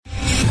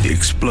The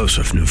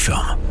explosive new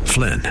film,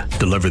 Flynn,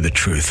 deliver the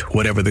truth,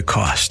 whatever the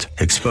cost,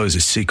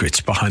 exposes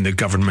secrets behind the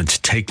government's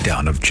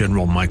takedown of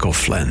General Michael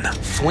Flynn.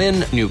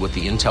 Flynn knew what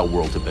the intel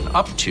world had been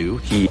up to.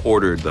 He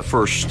ordered the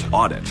first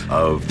audit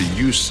of the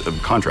use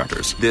of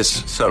contractors.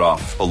 This set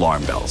off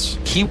alarm bells.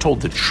 He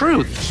told the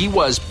truth. He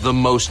was the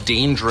most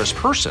dangerous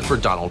person for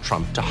Donald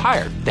Trump to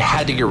hire. They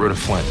had to get rid of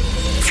Flynn.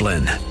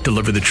 Flynn,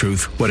 deliver the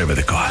truth, whatever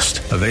the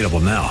cost. Available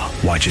now.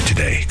 Watch it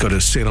today. Go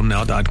to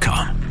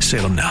salemnow.com.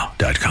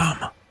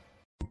 salemnow.com.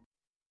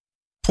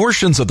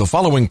 Portions of the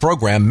following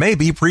program may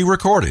be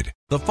pre-recorded.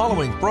 The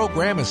following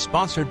program is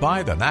sponsored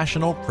by the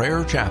National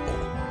Prayer Chapel.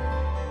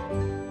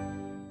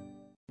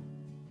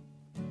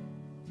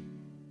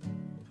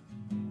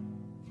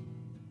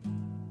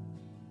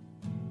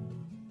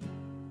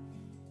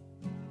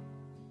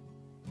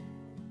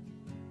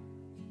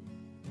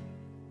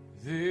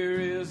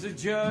 There is a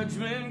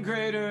judgment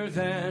greater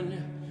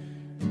than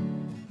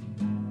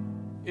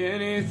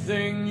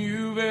anything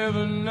you've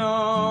ever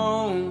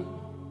known.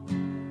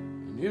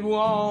 It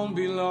won't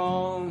be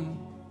long.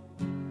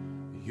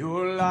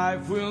 Your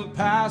life will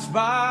pass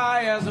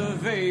by as a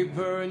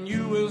vapor, and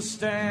you will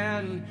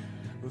stand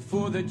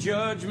before the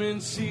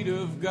judgment seat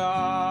of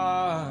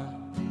God.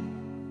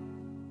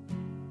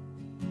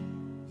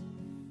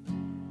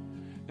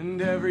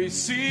 And every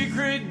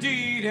secret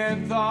deed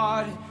and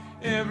thought,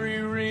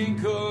 every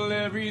wrinkle,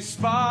 every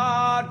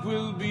spot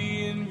will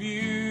be in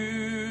view.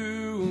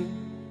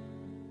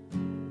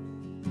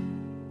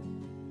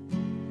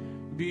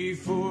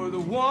 Before the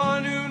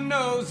one who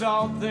knows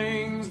all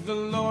things, the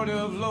Lord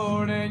of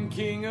Lords and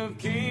King of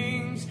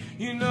Kings,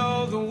 you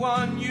know, the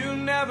one you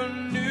never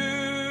knew.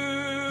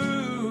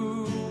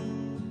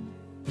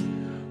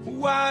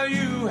 While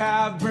you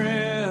have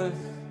breath,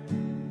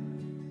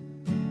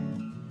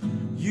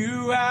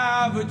 you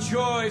have a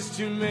choice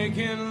to make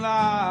in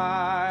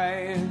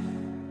life.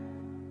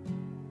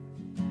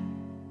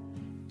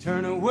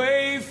 Turn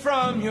away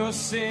from your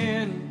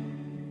sin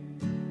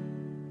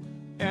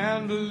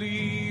and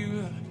believe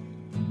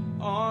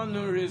on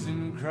the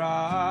risen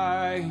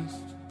Christ.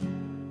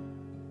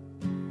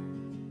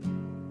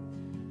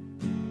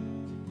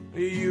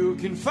 You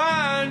can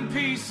find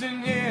peace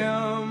in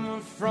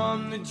Him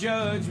from the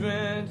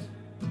judgment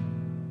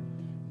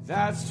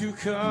that's to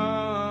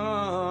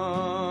come.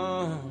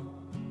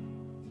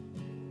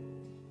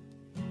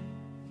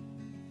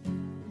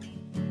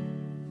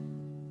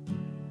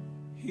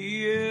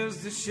 He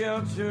is the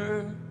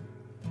shelter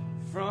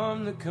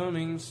from the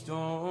coming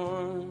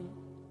storm.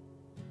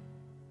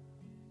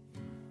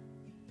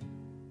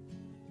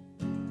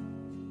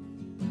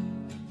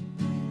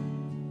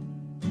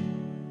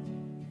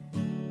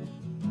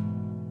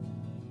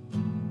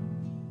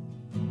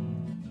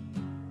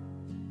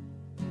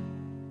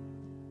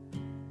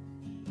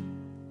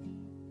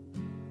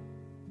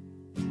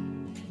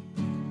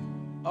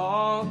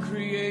 All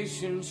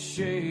creation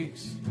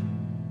shakes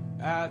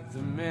at the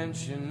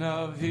mention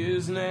of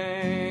His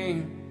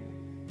name.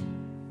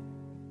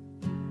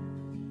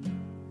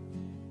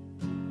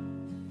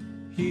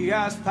 He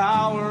has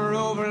power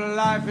over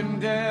life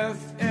and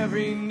death.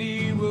 Every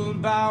knee will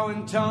bow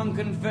and tongue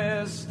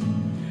confess.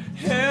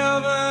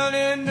 Heaven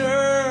and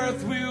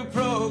earth will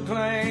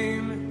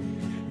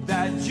proclaim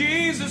that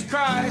Jesus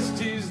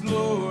Christ is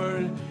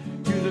Lord.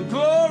 To the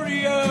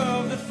glory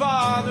of the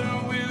Father,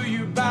 will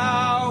you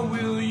bow?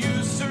 Will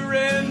you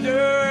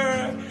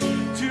surrender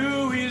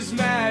to His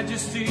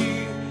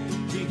majesty?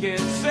 He can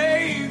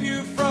save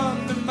you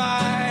from the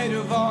might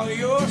of all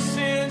your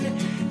sin.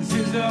 This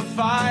is a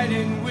fight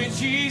in which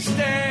He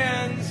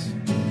stands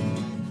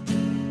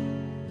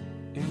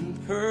in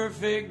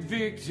perfect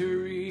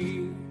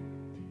victory.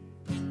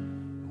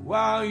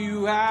 While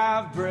you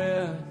have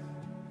breath,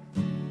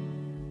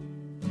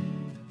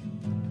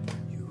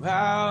 you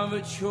have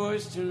a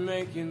choice to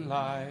make in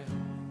life.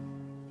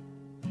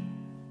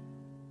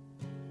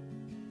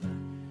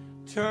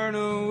 Turn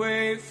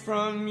away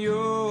from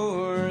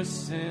your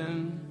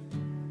sin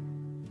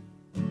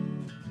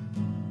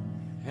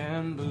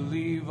and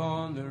believe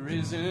on the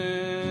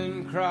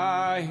risen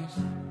Christ.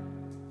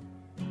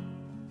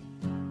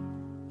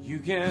 You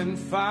can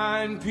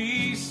find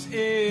peace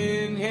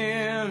in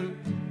Him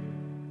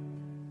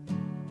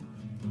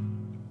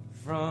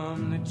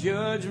from the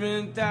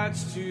judgment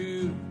that's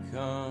to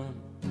come.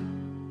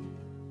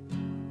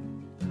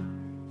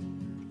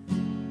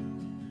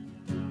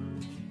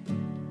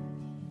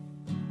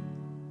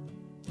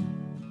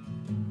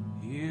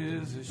 He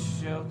is a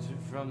shelter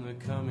from the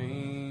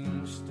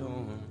coming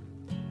storm.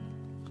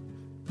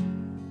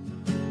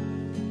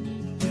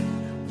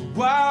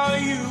 While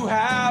you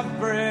have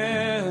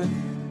breath,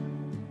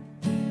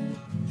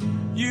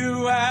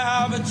 you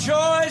have a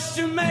choice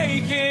to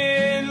make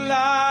in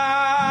life.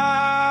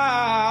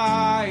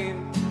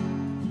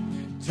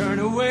 Turn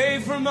away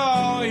from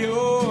all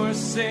your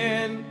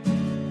sin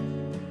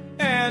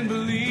and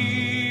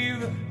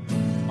believe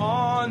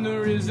on the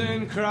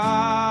risen Christ.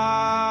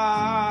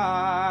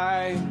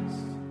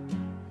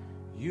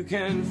 You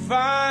can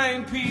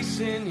find peace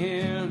in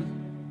Him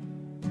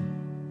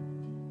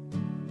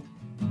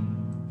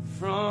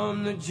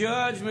from the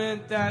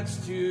judgment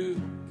that's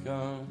to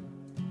come.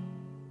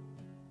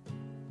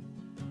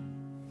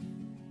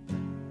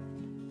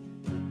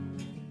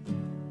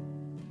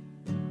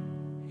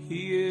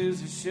 He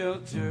is a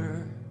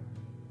shelter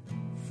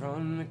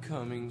from the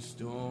coming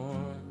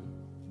storm.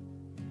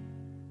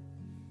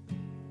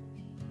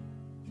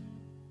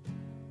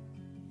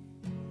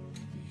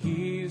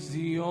 He's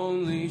the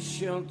only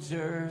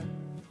shelter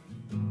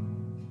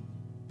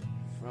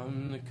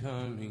from the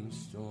coming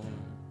storm.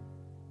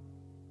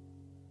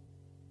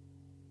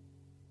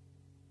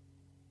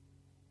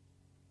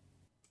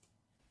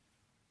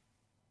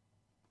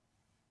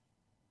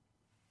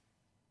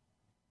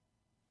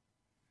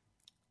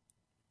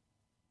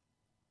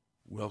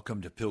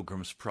 Welcome to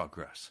Pilgrim's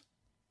Progress.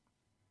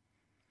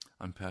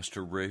 I'm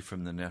Pastor Ray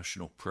from the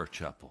National Prayer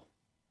Chapel.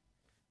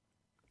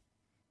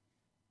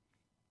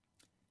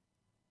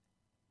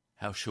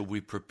 How shall we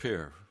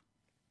prepare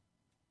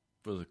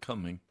for the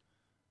coming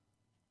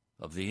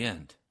of the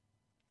end?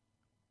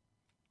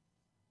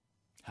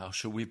 How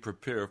shall we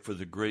prepare for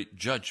the great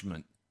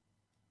judgment?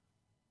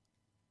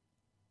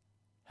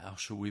 How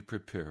shall we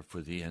prepare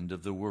for the end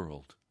of the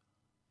world?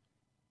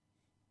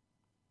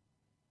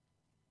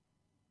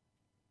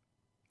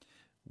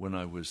 When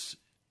I was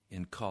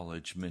in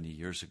college many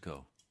years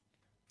ago,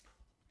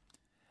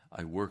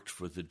 I worked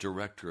for the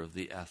director of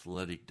the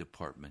athletic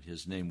department.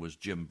 His name was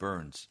Jim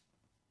Burns.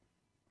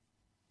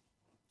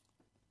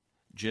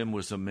 Jim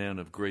was a man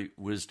of great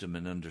wisdom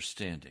and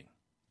understanding.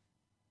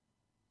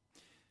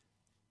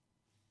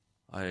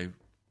 I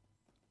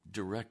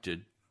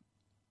directed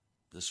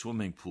the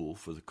swimming pool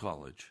for the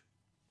college,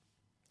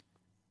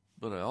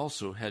 but I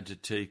also had to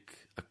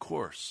take a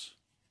course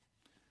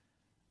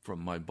from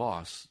my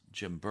boss,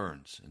 Jim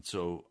Burns, and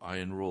so I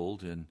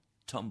enrolled in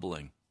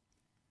tumbling.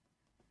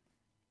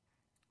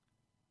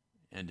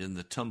 And in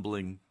the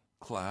tumbling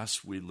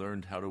class, we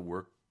learned how to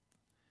work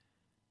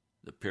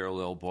the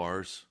parallel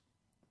bars,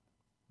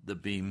 the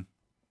beam,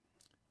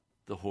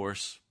 the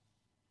horse.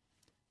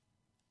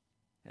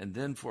 And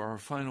then for our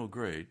final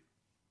grade,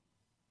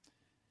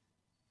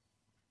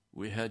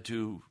 we had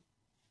to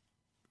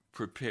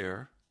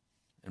prepare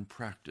and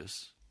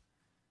practice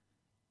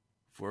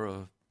for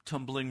a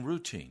tumbling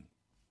routine,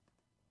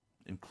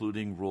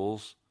 including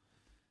rolls,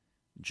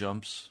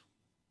 jumps,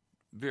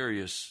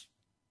 various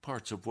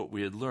parts of what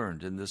we had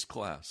learned in this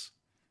class.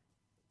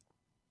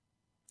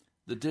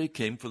 The day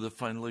came for the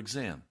final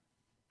exam,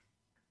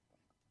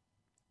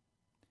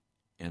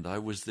 and I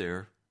was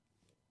there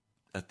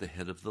at the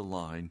head of the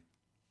line,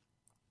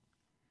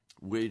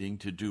 waiting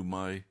to do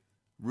my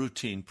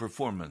routine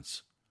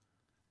performance.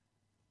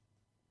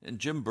 And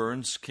Jim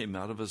Burns came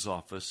out of his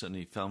office, and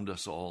he found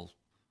us all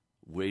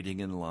waiting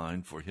in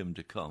line for him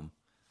to come.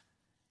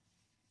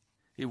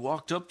 He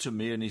walked up to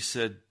me and he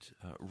said,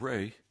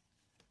 Ray,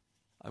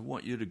 I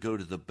want you to go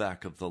to the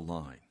back of the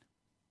line.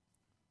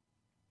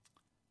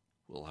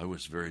 Well, I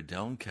was very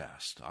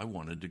downcast. I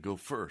wanted to go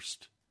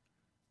first.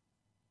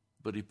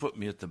 But he put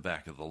me at the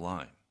back of the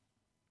line.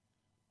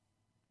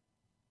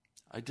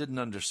 I didn't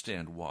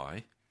understand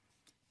why.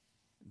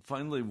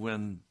 Finally,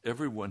 when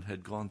everyone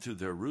had gone through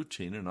their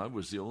routine and I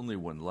was the only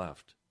one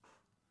left,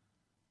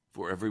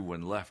 for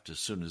everyone left as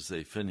soon as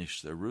they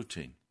finished their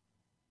routine,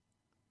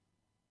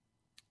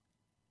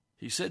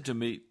 he said to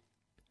me,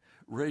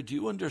 Ray, do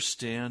you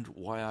understand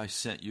why I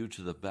sent you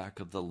to the back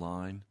of the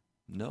line?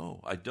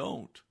 No, I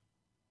don't.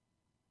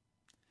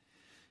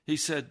 He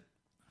said,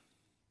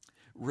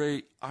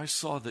 Ray, I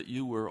saw that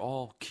you were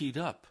all keyed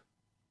up.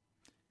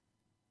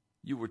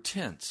 You were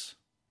tense.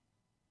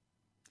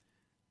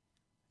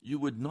 You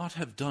would not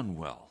have done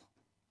well.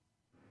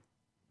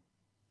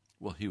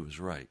 Well, he was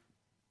right.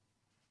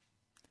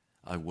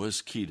 I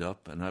was keyed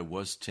up and I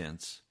was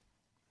tense.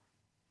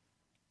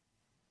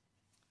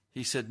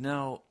 He said,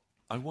 now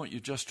I want you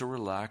just to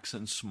relax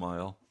and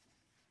smile.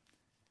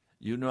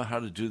 You know how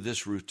to do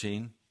this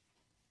routine.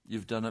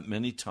 You've done it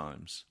many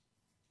times.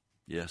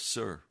 Yes,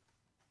 sir.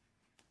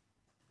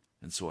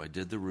 And so I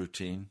did the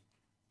routine.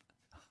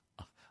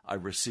 I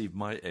received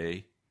my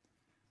A.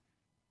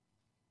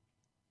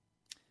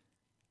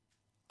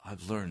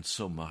 I've learned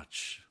so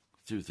much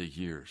through the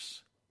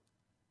years.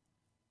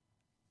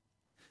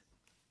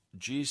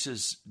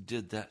 Jesus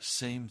did that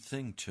same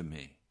thing to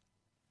me.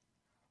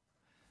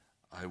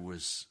 I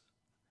was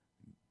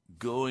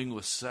going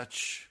with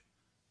such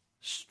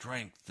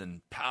strength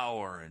and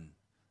power and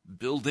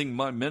building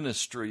my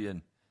ministry,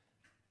 and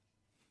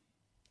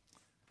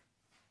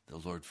the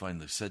Lord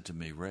finally said to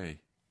me, Ray,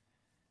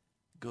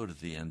 go to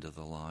the end of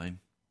the line.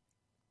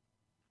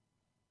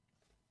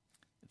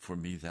 For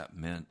me, that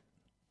meant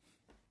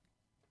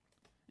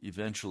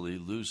eventually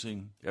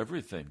losing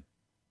everything.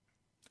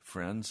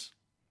 Friends,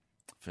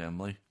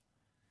 family,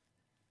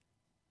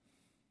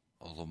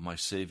 all of my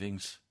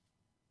savings,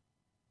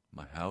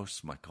 my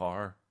house, my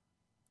car.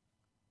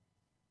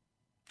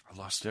 I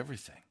lost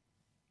everything.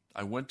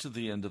 I went to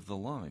the end of the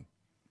line.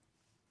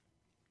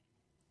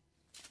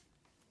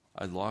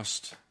 I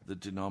lost the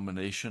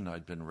denomination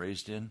I'd been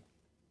raised in.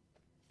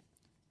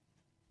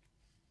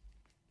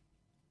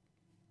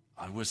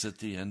 I was at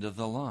the end of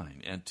the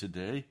line, and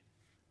today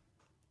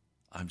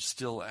I'm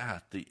still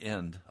at the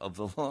end of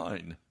the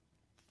line.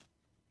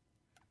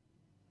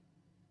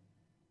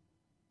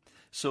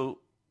 So,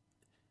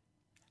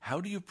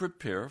 how do you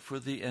prepare for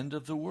the end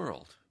of the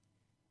world?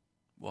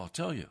 Well, I'll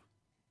tell you.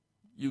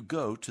 You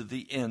go to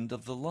the end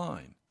of the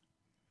line.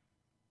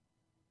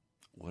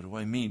 What do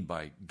I mean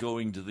by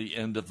going to the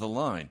end of the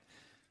line?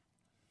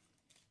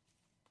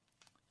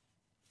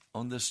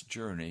 On this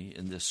journey,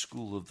 in this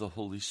school of the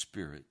Holy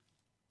Spirit,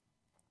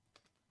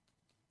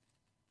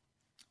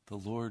 the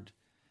Lord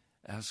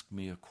asked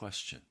me a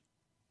question,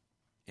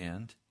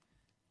 and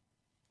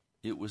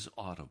it was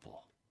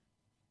audible.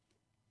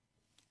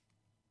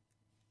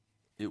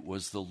 It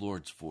was the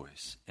Lord's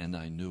voice, and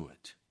I knew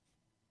it.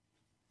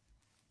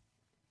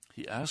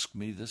 He asked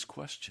me this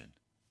question: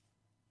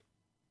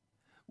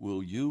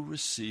 will you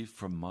receive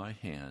from my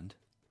hand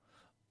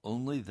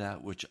only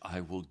that which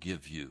I will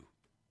give you?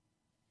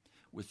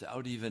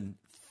 Without even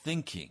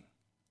thinking,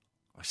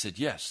 I said,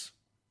 yes.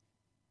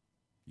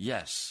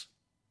 Yes.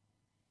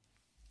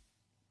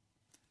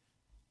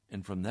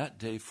 And from that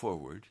day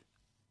forward,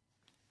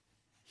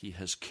 he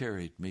has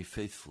carried me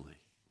faithfully.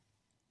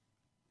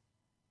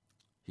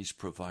 He's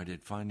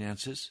provided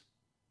finances.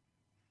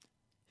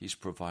 He's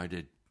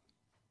provided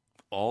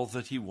all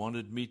that he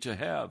wanted me to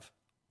have.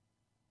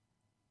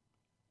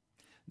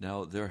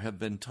 Now, there have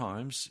been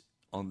times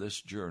on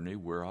this journey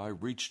where I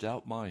reached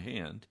out my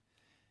hand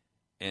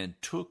and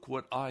took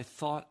what I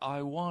thought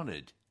I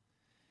wanted,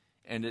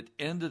 and it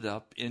ended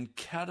up in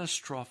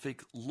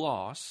catastrophic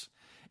loss,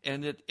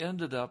 and it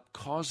ended up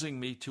causing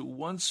me to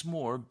once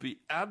more be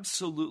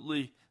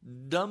absolutely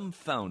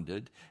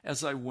dumbfounded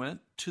as I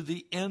went to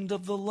the end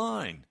of the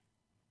line.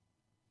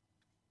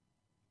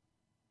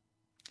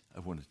 I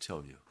want to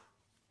tell you,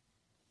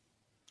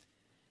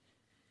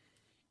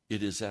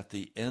 it is at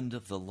the end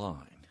of the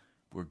line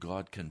where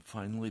God can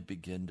finally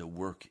begin to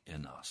work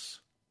in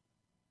us.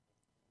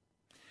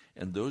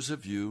 And those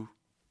of you,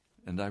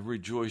 and I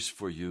rejoice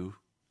for you,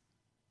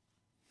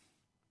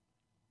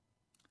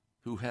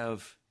 who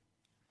have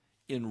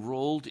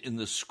enrolled in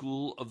the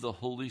school of the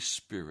Holy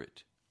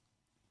Spirit,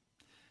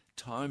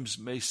 times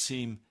may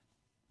seem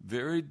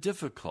very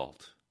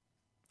difficult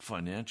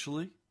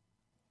financially,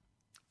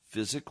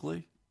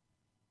 physically,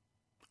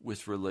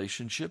 with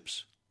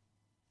relationships.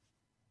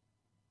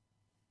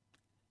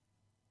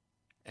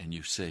 And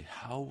you say,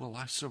 how will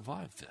I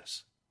survive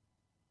this?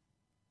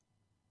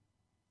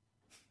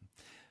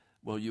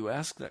 Well, you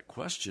ask that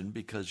question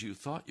because you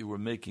thought you were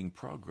making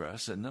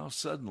progress, and now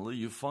suddenly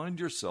you find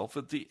yourself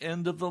at the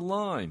end of the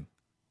line.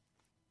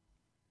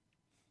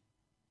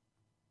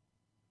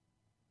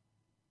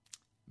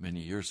 Many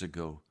years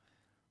ago,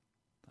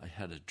 I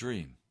had a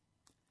dream.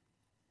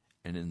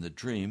 And in the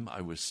dream,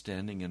 I was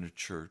standing in a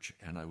church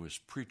and I was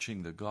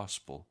preaching the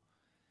gospel,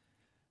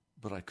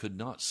 but I could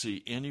not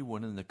see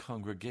anyone in the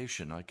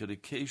congregation. I could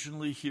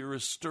occasionally hear a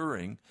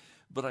stirring,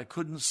 but I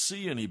couldn't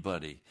see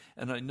anybody.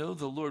 And I know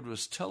the Lord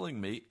was telling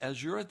me,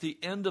 as you're at the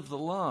end of the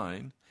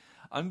line,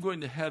 I'm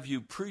going to have you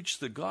preach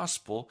the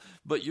gospel,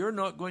 but you're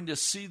not going to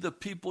see the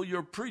people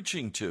you're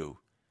preaching to.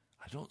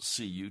 I don't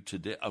see you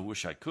today. I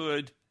wish I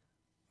could,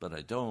 but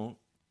I don't.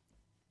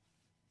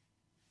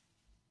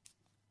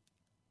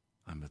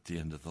 I'm at the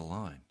end of the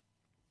line.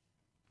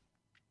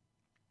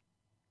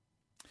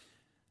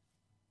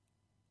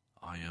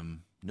 I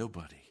am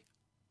nobody.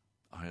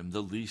 I am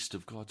the least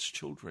of God's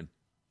children.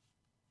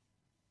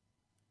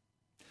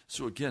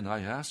 So again,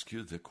 I ask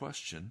you the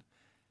question,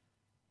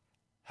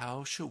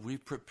 how shall we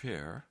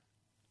prepare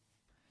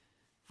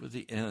for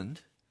the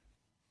end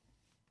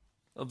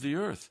of the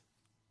earth,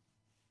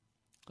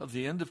 of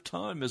the end of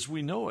time as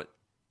we know it?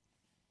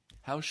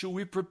 How shall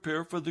we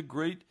prepare for the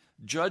great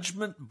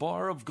judgment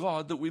bar of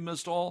God that we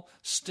must all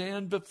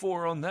stand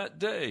before on that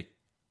day?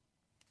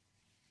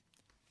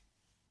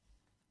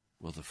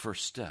 Well, the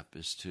first step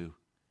is to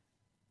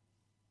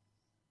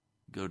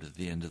go to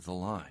the end of the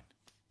line,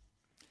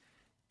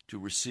 to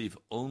receive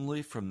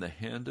only from the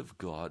hand of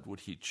God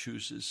what he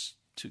chooses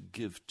to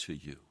give to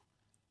you.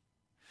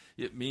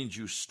 It means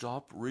you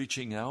stop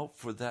reaching out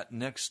for that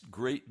next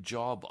great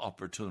job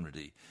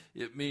opportunity.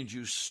 It means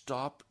you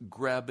stop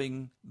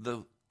grabbing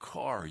the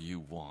car you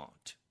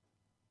want.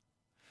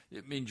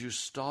 It means you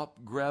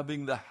stop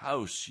grabbing the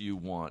house you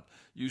want.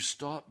 You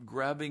stop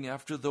grabbing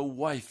after the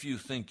wife you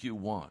think you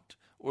want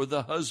or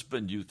the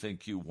husband you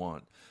think you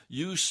want.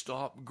 You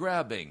stop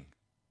grabbing.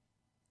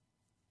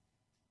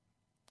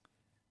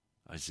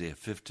 Isaiah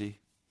 50,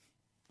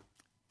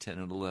 10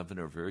 and 11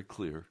 are very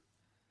clear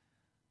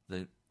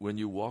that when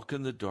you walk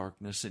in the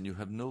darkness and you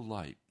have no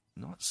light,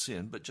 not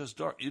sin, but just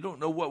dark, you don't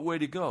know what way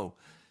to go.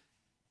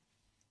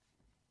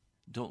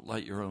 Don't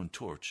light your own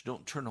torch.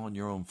 Don't turn on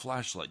your own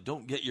flashlight.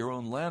 Don't get your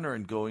own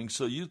lantern going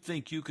so you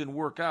think you can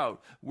work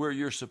out where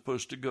you're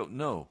supposed to go.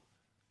 No.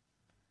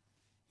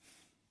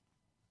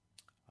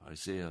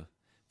 Isaiah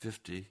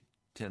 50,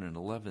 10 and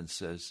 11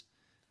 says,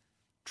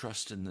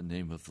 trust in the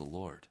name of the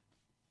Lord.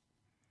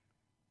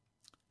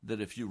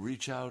 That if you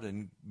reach out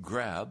and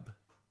grab,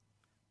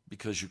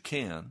 because you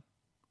can,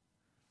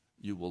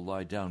 you will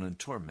lie down in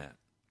torment.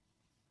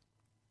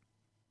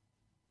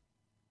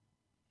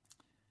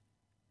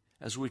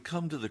 As we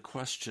come to the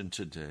question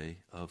today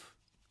of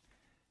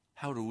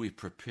how do we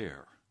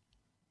prepare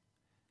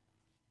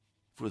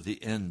for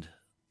the end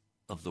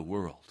of the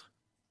world,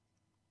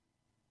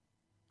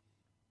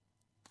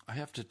 I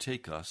have to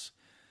take us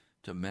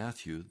to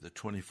Matthew, the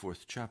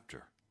 24th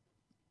chapter.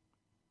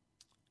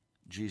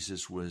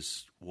 Jesus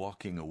was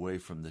walking away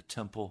from the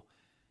temple,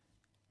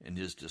 and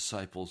his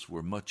disciples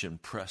were much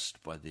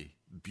impressed by the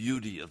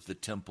beauty of the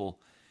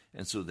temple,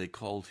 and so they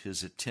called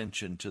his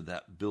attention to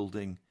that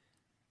building.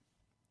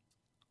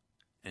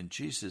 And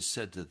Jesus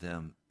said to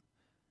them,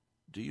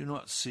 "Do you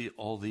not see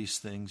all these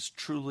things?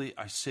 Truly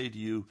I say to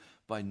you,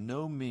 by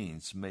no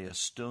means may a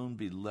stone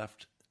be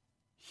left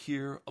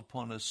here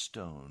upon a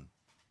stone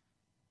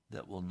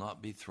that will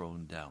not be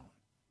thrown down."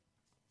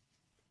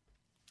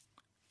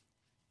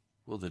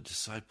 Well, the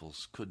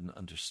disciples couldn't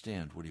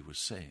understand what he was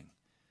saying.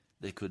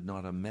 They could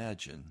not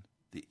imagine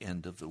the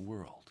end of the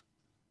world.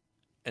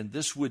 And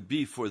this would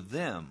be for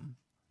them,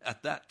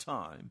 at that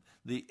time,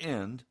 the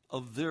end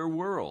of their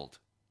world.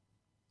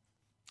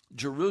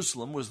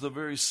 Jerusalem was the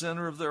very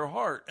center of their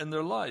heart and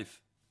their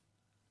life.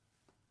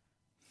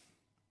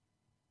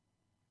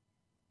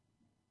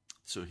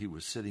 So he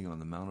was sitting on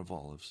the Mount of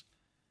Olives,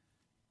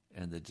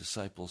 and the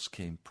disciples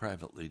came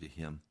privately to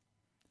him.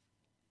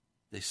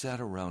 They sat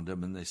around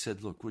him and they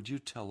said, "Look, would you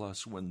tell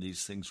us when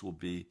these things will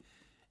be,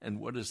 and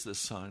what is the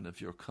sign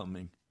of your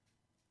coming?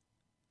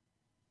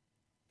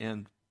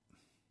 And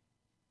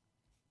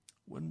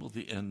when will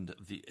the end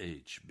of the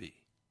age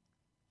be?"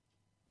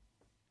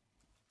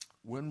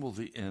 When will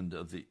the end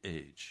of the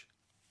age?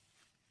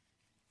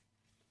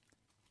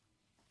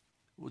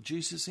 Well,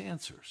 Jesus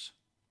answers.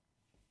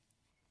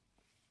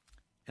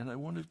 And I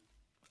want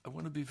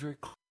to be very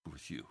clear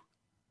with you.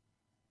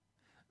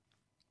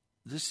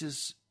 This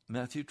is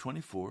Matthew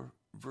 24,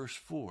 verse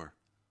 4.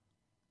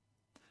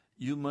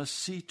 "You must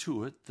see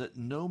to it that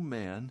no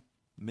man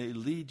may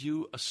lead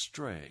you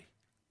astray.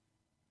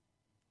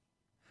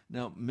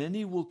 Now,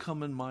 many will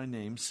come in my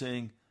name,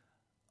 saying,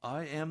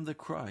 'I am the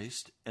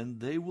Christ,' and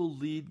they will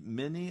lead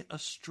many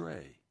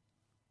astray."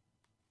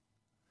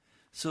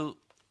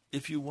 So,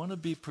 if you want to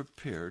be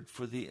prepared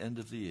for the end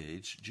of the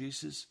age,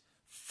 Jesus'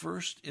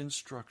 first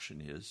instruction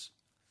is,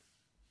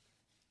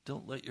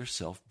 don't let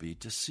yourself be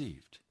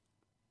deceived.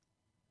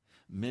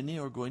 Many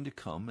are going to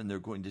come and they're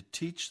going to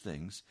teach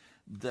things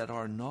that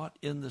are not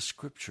in the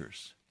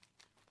Scriptures.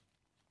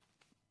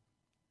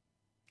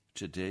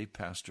 Today,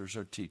 pastors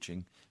are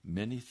teaching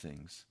many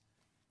things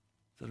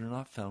that are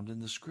not found in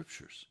the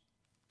Scriptures.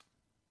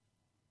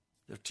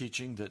 They're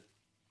teaching that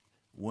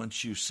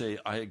once you say,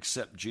 "I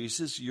accept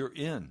Jesus," you're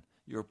in.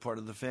 You're part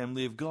of the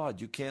family of God.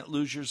 You can't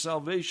lose your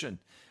salvation.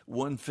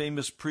 One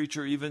famous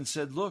preacher even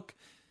said, "Look,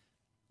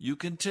 you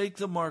can take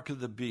the mark of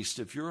the beast.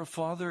 If you're a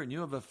father and you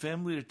have a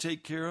family to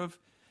take care of,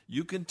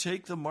 you can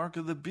take the mark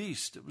of the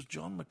beast." It was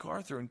John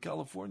MacArthur in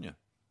California.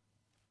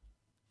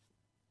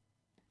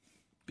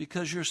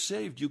 Because you're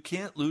saved, you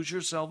can't lose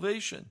your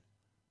salvation.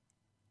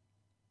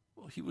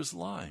 Well, he was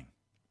lying.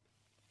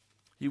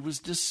 He was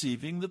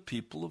deceiving the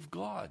people of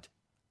God.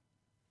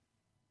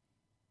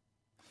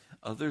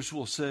 Others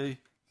will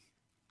say,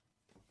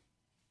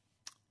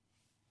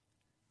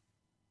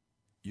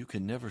 "You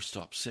can never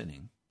stop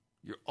sinning.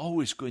 You're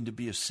always going to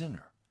be a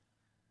sinner."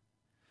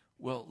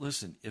 Well,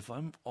 listen, if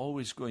I'm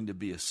always going to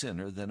be a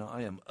sinner, then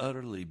I am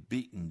utterly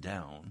beaten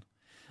down.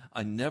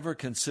 I never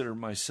consider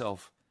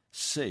myself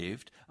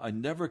saved. I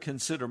never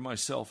consider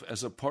myself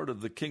as a part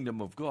of the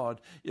kingdom of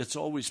God. It's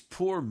always,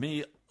 "Poor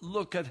me,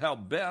 look at how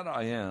bad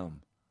I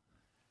am."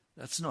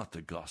 That's not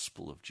the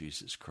gospel of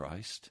Jesus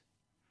Christ.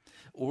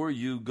 Or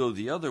you go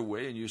the other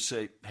way and you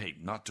say, "Hey,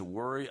 not to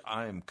worry,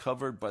 I am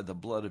covered by the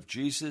blood of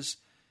Jesus.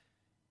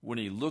 When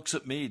he looks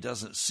at me, he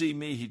doesn't see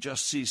me, he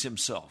just sees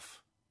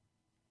himself."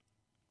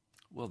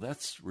 Well,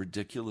 that's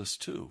ridiculous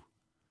too.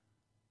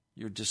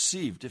 You're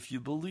deceived if you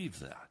believe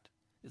that.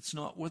 It's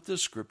not what the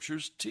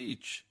Scriptures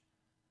teach.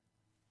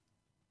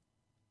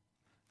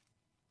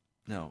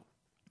 Now,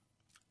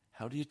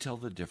 how do you tell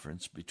the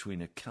difference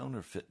between a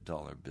counterfeit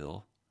dollar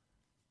bill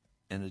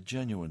and a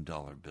genuine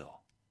dollar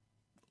bill?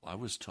 I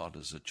was taught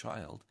as a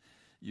child,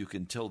 you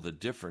can tell the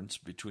difference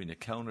between a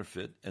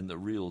counterfeit and the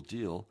real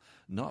deal,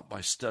 not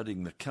by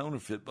studying the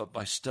counterfeit, but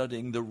by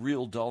studying the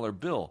real dollar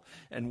bill.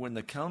 And when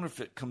the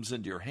counterfeit comes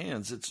into your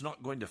hands, it's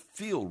not going to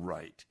feel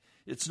right.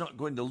 It's not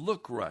going to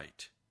look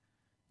right.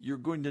 You're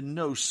going to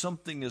know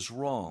something is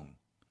wrong.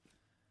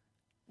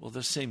 Well,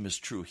 the same is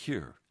true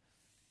here.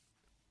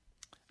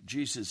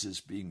 Jesus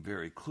is being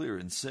very clear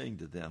in saying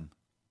to them,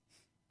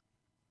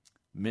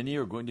 many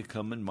are going to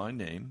come in my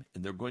name,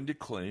 and they're going to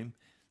claim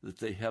that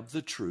they have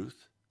the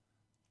truth.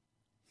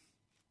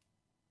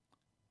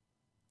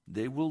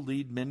 They will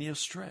lead many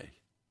astray.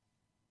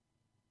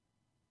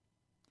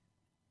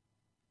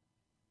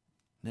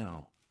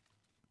 Now,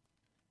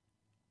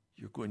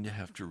 you're going to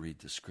have to read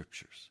the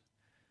Scriptures.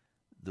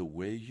 The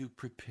way you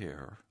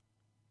prepare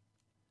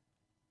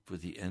for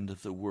the end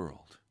of the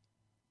world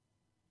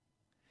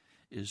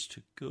is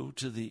to go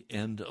to the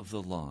end of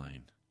the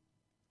line,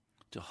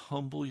 to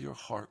humble your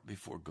heart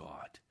before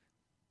God,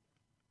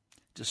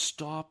 to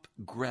stop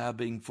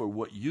grabbing for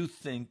what you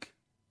think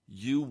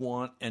you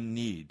want and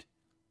need,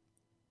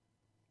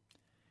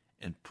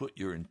 and put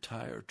your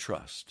entire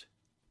trust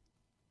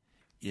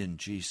in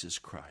Jesus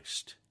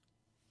Christ.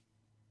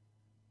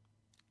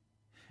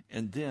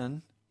 And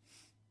then,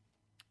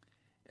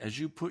 as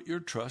you put your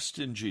trust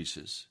in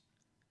Jesus,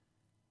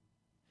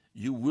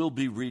 you will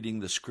be reading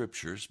the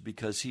scriptures,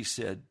 because he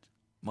said,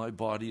 my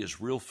body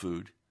is real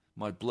food,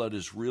 my blood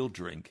is real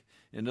drink.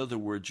 In other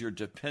words, your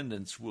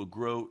dependence will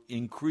grow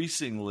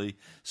increasingly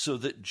so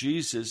that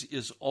Jesus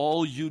is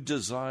all you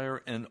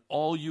desire and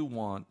all you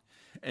want,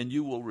 and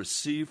you will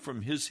receive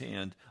from his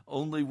hand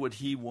only what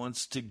he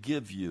wants to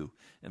give you.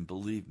 And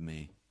believe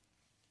me,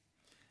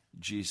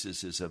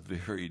 Jesus is a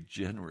very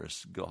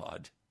generous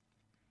God.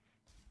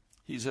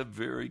 He's a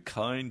very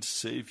kind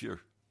Savior.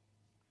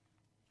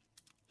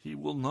 He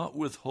will not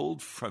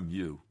withhold from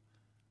you.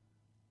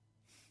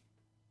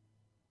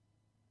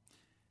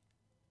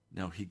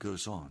 Now he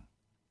goes on.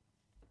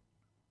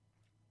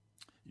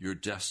 You're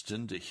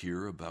destined to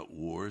hear about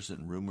wars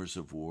and rumors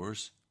of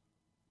wars.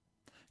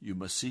 You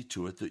must see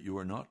to it that you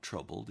are not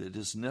troubled. It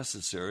is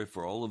necessary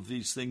for all of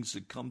these things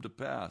to come to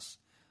pass,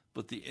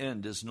 but the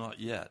end is not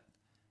yet.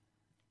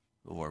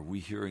 Oh, are we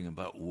hearing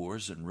about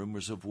wars and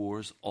rumors of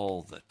wars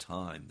all the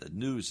time? The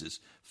news is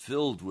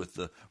filled with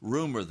the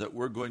rumor that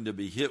we're going to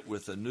be hit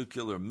with a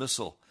nuclear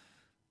missile.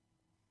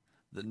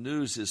 The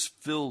news is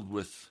filled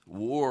with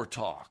war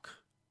talk.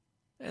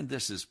 And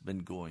this has been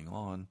going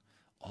on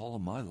all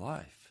of my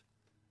life.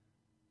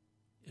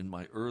 In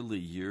my early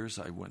years,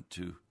 I went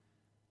to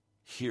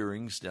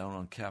hearings down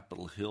on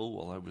Capitol Hill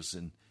while I was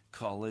in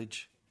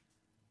college,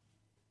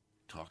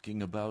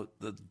 talking about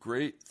the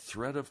great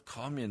threat of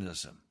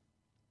communism.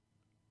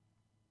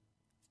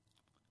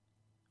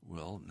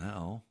 Well,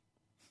 now,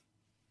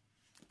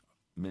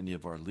 many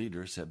of our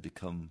leaders have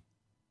become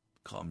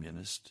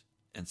communist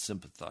and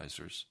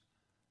sympathizers.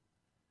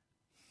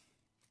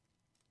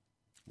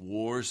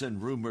 Wars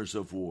and rumors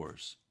of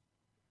wars.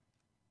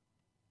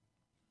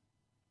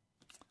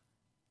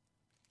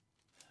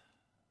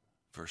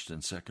 First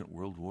and Second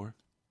World War,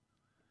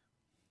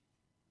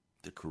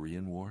 the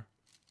Korean War,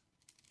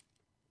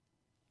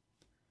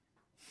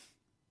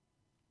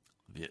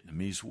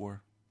 Vietnamese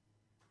War,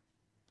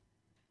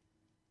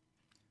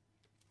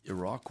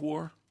 Iraq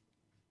War,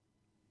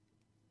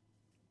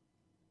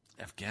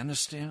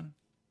 Afghanistan,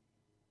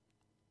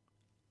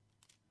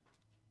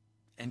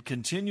 and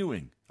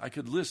continuing. I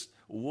could list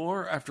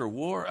war after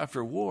war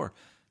after war.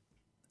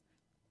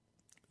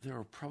 There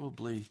are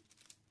probably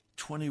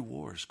 20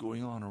 wars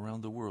going on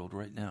around the world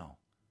right now.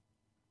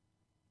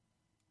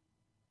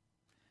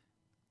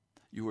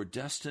 You are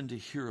destined to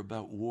hear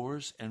about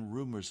wars and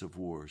rumors of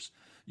wars.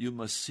 You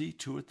must see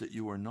to it that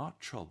you are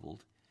not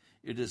troubled.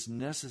 It is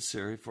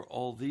necessary for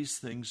all these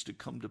things to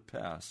come to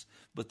pass,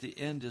 but the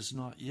end is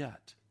not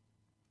yet.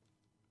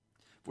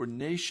 For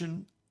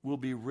nation will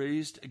be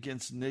raised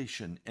against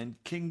nation,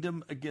 and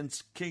kingdom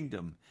against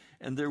kingdom,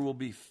 and there will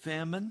be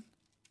famine.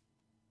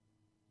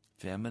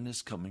 Famine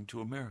is coming to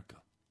America.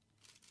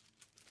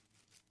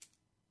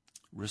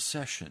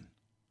 Recession,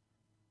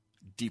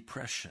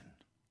 depression,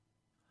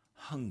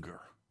 hunger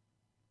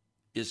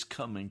is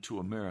coming to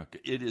America.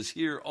 It is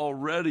here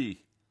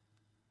already.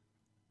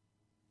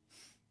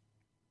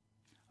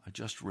 I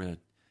just read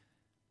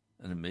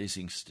an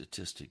amazing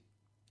statistic.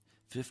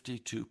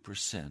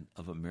 52%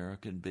 of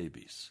American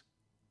babies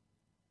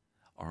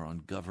are on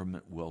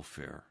government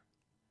welfare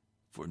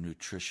for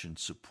nutrition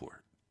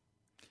support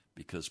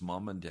because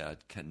mom and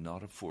dad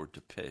cannot afford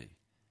to pay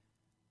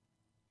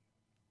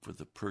for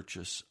the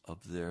purchase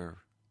of their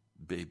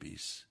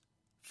babies'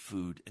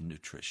 food and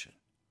nutrition.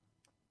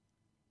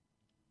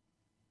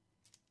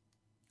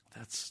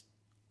 That's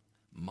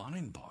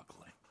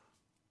mind-boggling.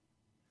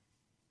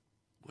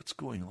 What's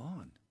going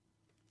on?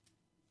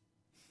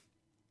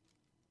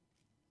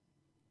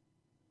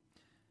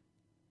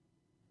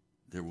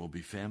 There will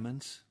be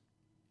famines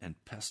and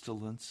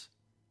pestilence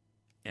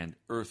and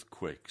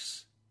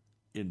earthquakes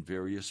in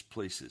various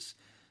places.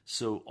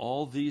 So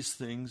all these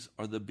things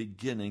are the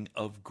beginning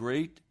of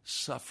great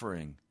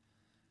suffering.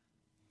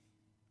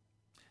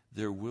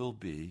 There will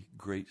be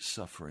great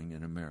suffering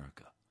in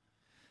America.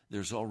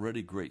 There's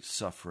already great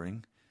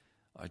suffering.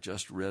 I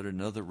just read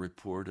another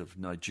report of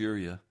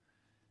Nigeria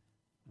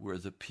where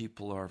the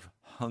people are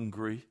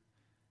hungry.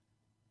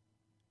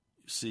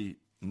 You see,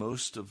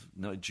 most of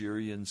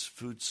Nigerians'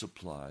 food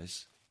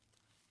supplies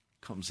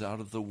comes out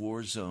of the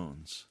war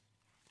zones.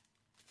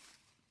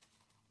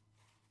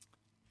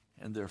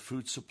 And their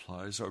food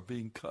supplies are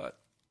being cut.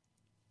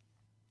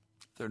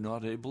 They're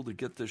not able to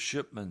get the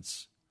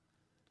shipments.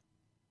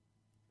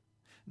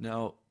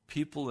 Now,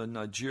 people in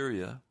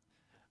Nigeria,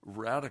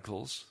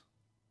 radicals,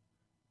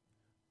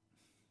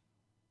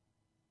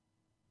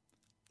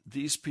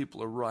 these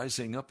people are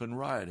rising up and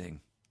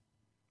rioting.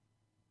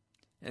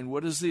 And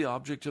what is the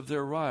object of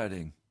their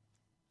rioting?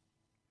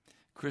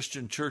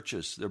 Christian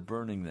churches, they're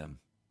burning them.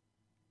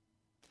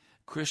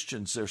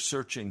 Christians, they're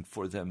searching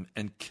for them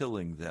and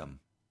killing them.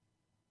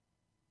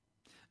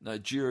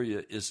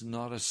 Nigeria is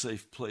not a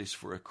safe place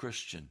for a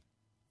Christian.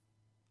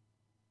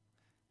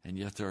 And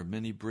yet there are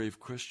many brave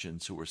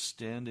Christians who are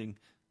standing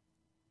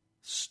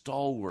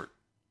stalwart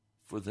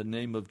for the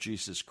name of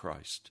Jesus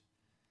Christ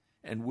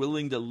and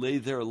willing to lay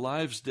their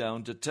lives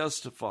down to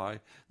testify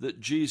that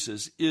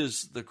Jesus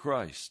is the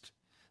Christ.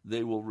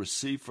 They will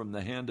receive from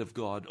the hand of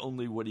God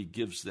only what he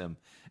gives them.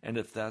 And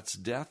if that's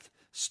death,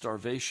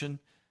 starvation,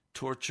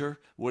 torture,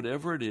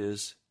 whatever it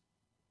is,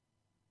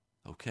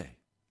 okay.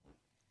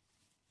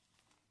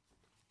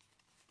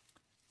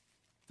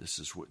 This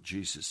is what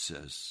Jesus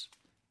says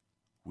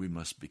we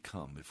must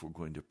become if we're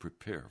going to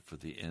prepare for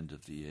the end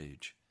of the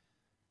age,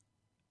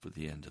 for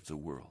the end of the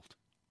world.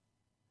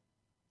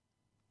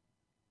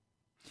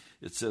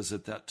 It says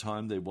at that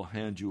time they will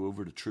hand you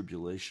over to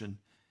tribulation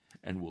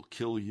and will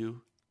kill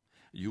you.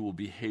 You will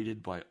be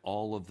hated by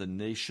all of the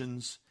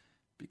nations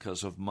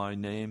because of my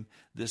name.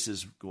 This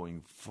is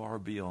going far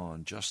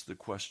beyond just the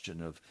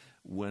question of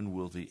when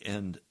will the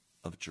end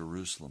of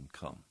Jerusalem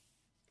come.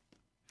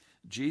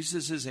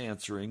 Jesus is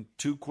answering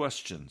two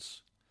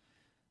questions.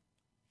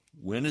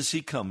 When is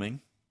he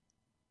coming?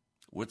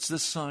 What's the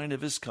sign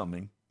of his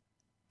coming?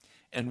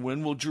 And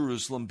when will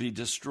Jerusalem be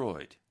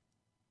destroyed?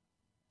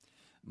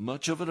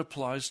 Much of it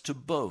applies to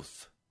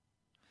both.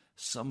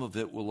 Some of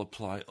it will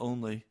apply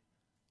only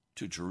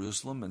to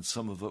Jerusalem, and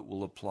some of it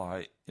will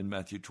apply in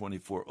Matthew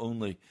 24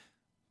 only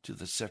to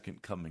the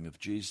second coming of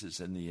Jesus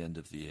and the end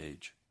of the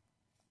age.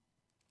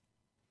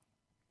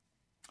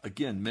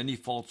 Again, many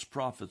false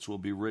prophets will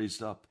be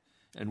raised up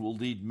and will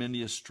lead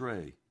many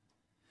astray.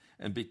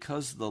 And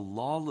because the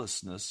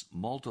lawlessness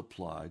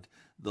multiplied,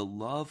 the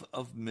love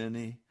of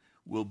many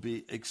will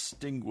be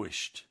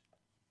extinguished.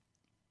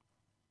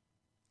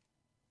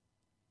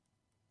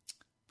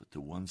 But the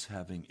ones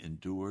having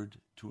endured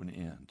to an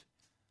end,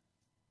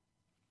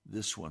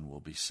 this one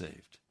will be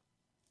saved.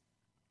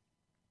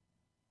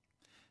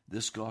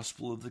 This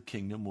gospel of the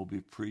kingdom will be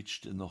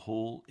preached in the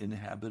whole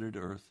inhabited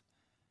earth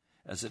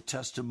as a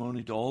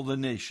testimony to all the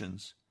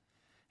nations,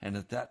 and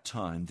at that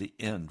time the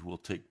end will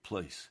take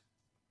place.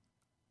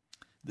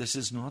 This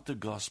is not the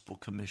gospel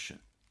commission.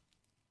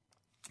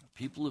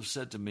 People have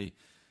said to me,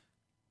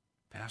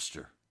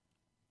 Pastor,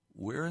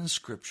 where in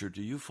Scripture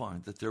do you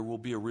find that there will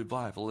be a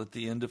revival at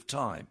the end of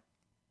time?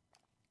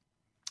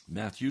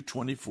 Matthew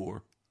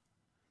 24,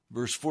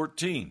 verse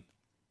 14.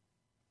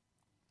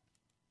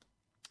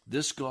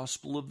 This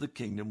gospel of the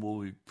kingdom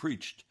will be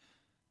preached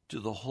to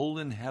the whole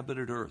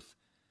inhabited earth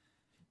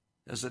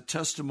as a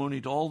testimony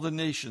to all the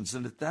nations,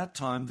 and at that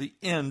time the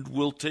end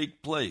will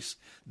take place.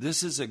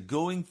 This is a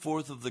going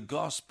forth of the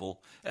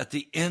gospel at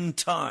the end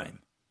time.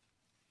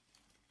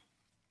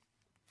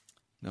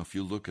 Now, if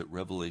you look at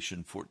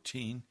Revelation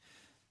 14,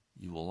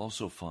 you will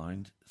also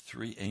find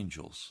three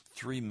angels,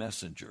 three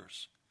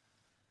messengers,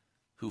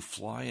 who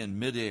fly in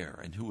midair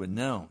and who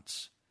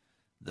announce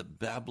that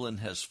Babylon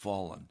has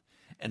fallen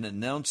and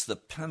announce the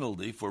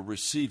penalty for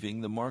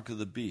receiving the mark of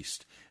the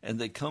beast. And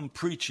they come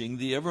preaching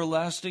the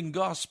everlasting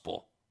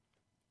gospel.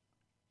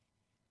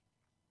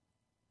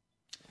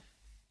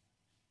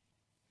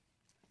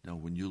 Now,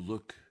 when you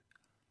look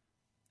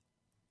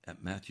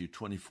at Matthew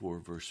 24,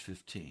 verse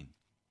 15,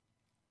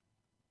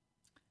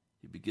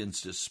 he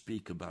begins to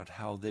speak about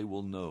how they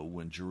will know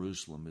when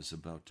Jerusalem is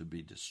about to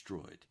be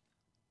destroyed.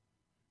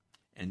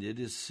 And it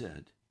is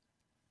said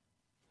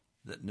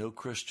that no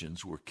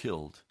Christians were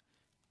killed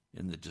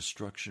in the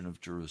destruction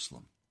of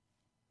Jerusalem.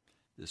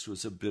 This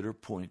was a bitter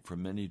point for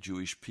many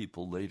Jewish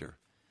people later,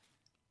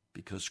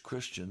 because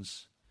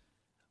Christians,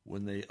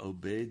 when they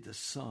obeyed the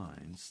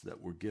signs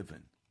that were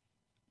given,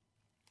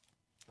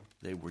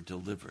 they were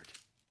delivered.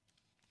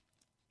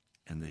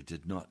 And they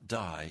did not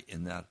die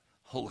in that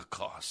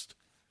Holocaust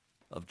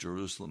of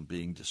Jerusalem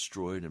being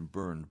destroyed and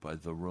burned by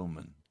the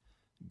Roman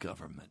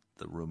government,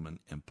 the Roman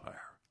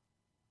Empire.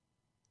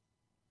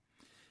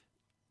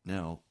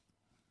 Now,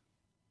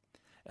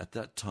 at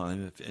that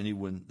time, if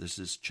anyone, this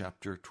is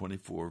chapter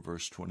 24,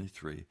 verse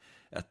 23,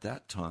 at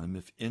that time,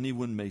 if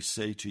anyone may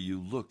say to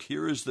you, look,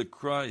 here is the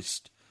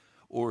Christ,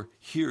 or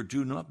here,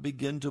 do not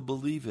begin to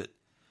believe it,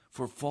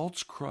 for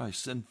false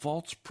Christs and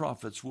false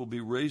prophets will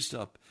be raised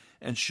up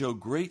and show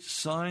great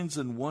signs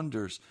and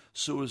wonders,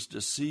 so as to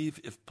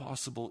deceive, if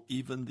possible,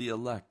 even the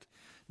elect.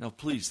 Now,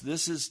 please,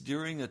 this is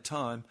during a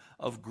time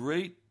of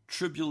great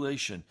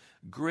tribulation,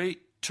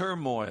 great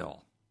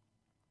turmoil.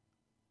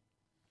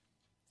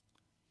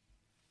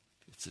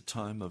 It's a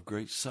time of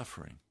great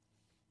suffering,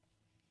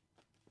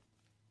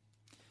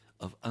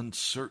 of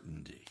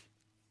uncertainty,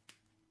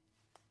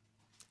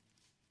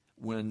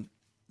 when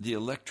the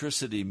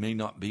electricity may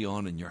not be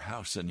on in your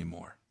house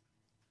anymore,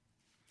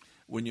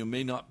 when you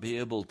may not be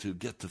able to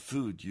get the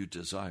food you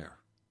desire,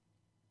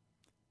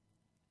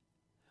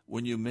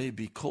 when you may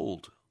be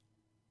cold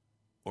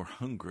or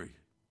hungry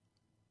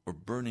or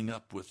burning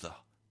up with the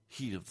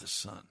heat of the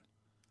sun.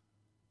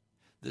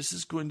 This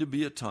is going to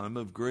be a time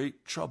of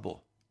great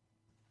trouble.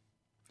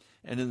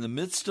 And in the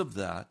midst of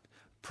that,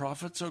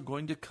 prophets are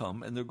going to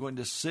come and they're going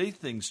to say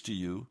things to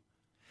you,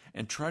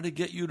 and try to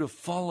get you to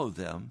follow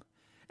them,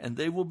 and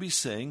they will be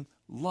saying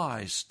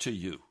lies to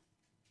you.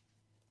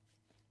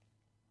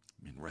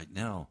 I mean, right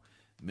now,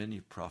 many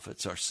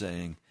prophets are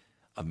saying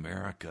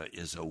America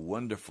is a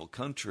wonderful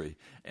country,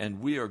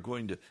 and we are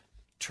going to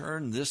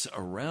turn this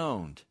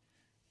around,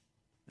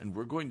 and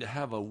we're going to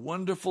have a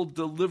wonderful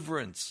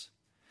deliverance,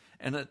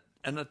 and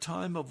a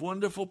time of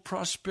wonderful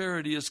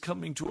prosperity is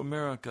coming to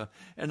America,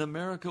 and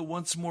America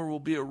once more will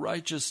be a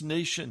righteous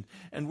nation,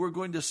 and we're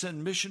going to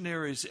send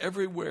missionaries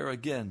everywhere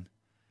again.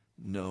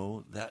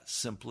 No, that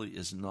simply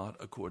is not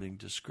according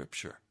to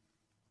Scripture.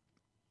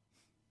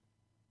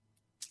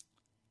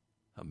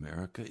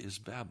 America is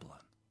Babylon,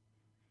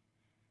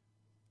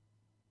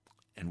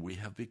 and we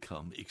have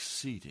become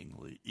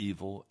exceedingly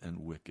evil and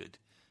wicked.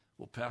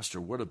 Well,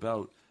 Pastor, what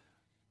about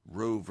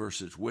Roe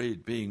versus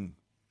Wade being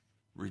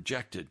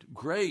rejected?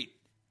 Great.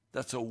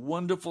 That's a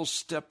wonderful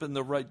step in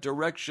the right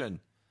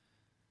direction.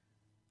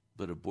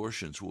 But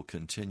abortions will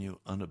continue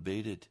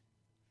unabated.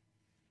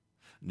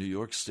 New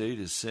York State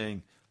is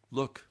saying,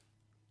 look,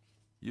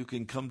 you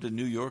can come to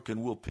New York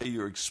and we'll pay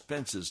your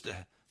expenses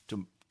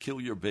to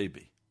kill your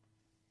baby,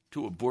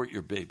 to abort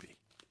your baby.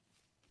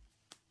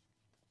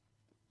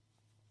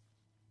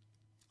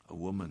 A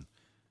woman,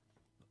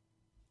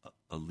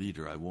 a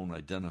leader I won't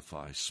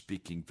identify,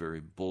 speaking very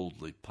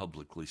boldly,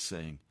 publicly,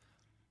 saying,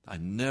 I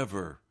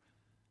never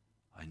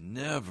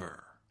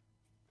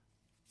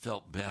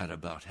felt bad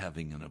about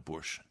having an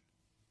abortion.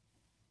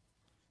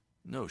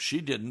 No, she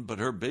didn't, but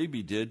her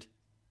baby did,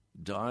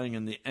 dying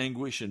in the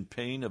anguish and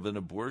pain of an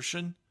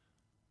abortion.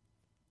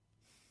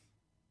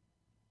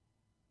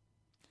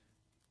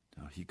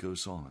 Now he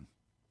goes on.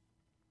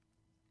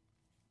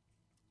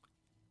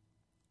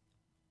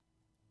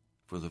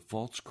 For the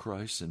false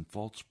Christs and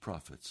false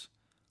prophets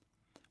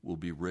will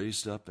be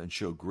raised up and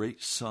show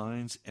great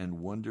signs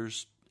and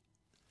wonders,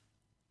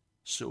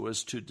 so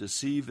as to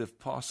deceive, if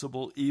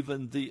possible,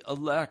 even the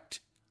elect.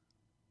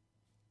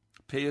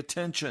 Pay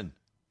attention.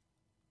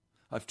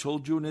 I've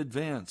told you in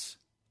advance.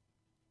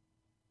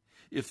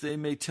 If they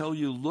may tell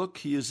you, look,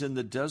 he is in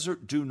the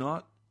desert, do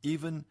not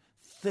even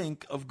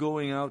think of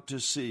going out to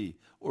see.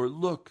 Or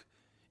look,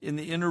 in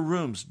the inner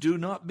rooms, do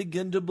not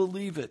begin to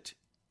believe it.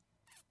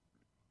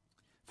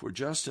 For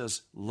just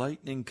as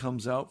lightning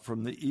comes out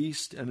from the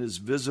east and is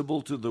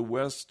visible to the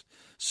west,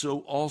 so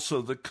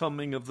also the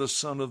coming of the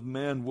Son of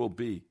Man will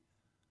be.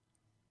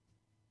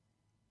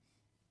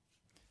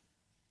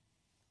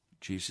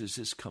 Jesus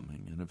is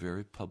coming in a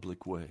very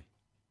public way.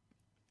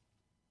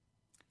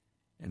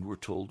 And we're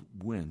told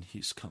when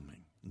he's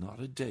coming. Not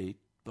a date,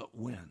 but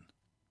when.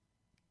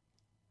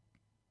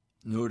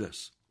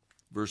 Notice,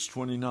 verse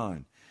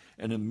 29,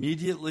 and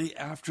immediately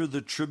after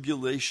the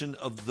tribulation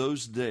of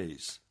those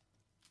days,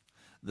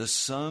 the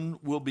sun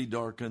will be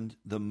darkened,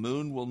 the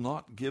moon will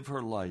not give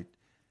her light,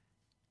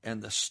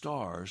 and the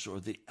stars, or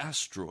the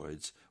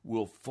asteroids,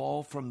 will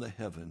fall from the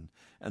heaven,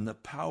 and the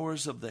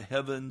powers of the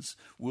heavens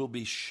will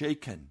be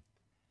shaken.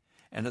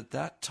 And at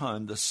that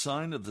time the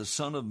sign of the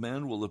Son of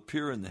Man will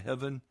appear in the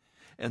heaven,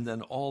 and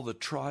then all the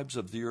tribes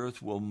of the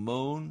earth will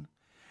moan,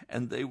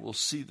 and they will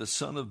see the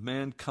Son of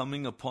Man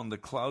coming upon the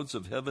clouds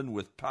of heaven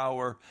with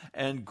power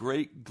and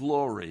great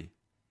glory.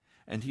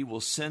 And he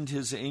will send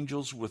his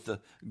angels with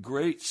the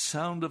great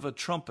sound of a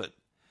trumpet,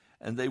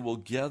 and they will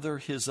gather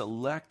his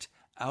elect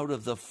out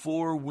of the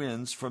four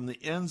winds from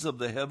the ends of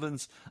the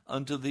heavens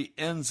unto the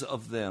ends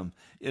of them.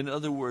 In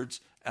other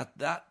words, at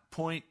that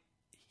point,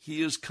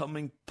 he is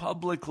coming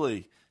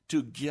publicly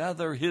to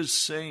gather his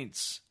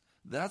saints.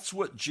 That's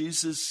what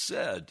Jesus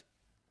said.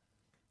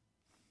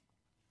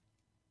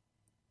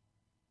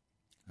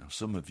 Now,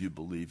 some of you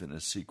believe in a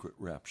secret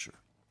rapture.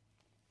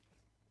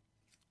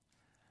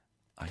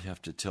 I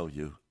have to tell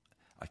you,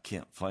 I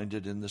can't find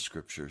it in the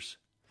Scriptures.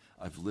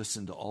 I've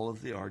listened to all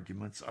of the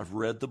arguments. I've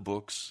read the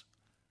books.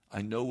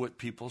 I know what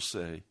people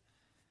say,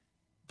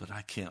 but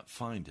I can't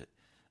find it.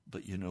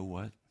 But you know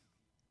what?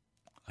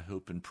 I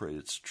hope and pray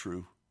it's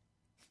true.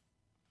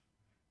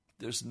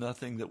 There's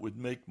nothing that would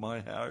make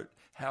my heart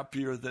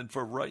happier than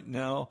for right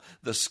now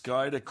the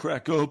sky to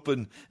crack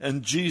open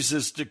and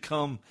Jesus to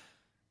come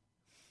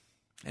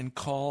and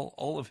call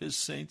all of his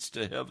saints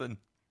to heaven.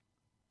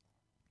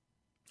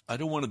 I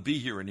don't want to be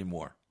here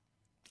anymore.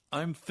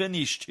 I'm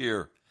finished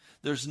here.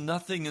 There's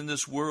nothing in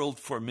this world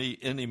for me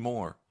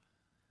anymore.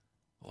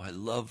 Oh, I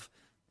love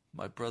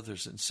my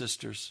brothers and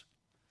sisters.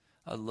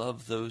 I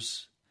love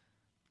those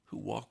who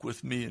walk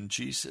with me in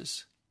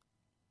Jesus.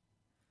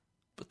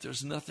 But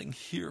there's nothing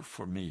here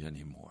for me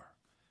anymore.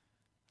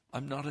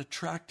 I'm not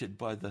attracted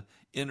by the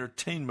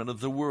entertainment of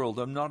the world.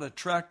 I'm not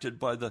attracted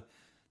by the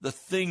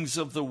things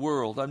of the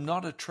world. I'm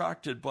not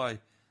attracted by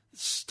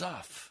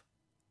stuff.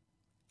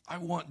 I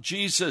want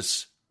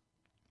Jesus.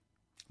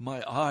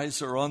 My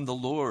eyes are on the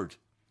Lord.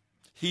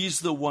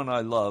 He's the one I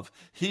love.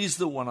 He's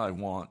the one I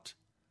want.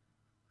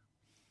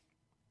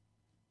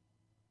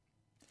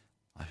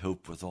 I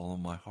hope with all of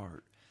my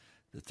heart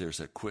that there's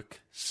a quick,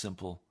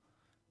 simple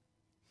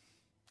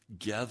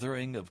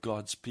gathering of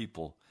God's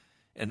people,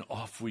 and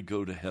off we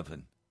go to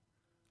heaven.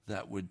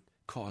 That would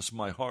cause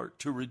my heart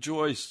to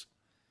rejoice.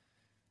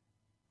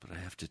 But I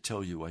have to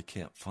tell you, I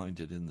can't find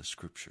it in the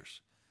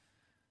Scriptures.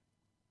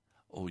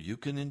 Oh, you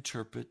can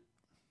interpret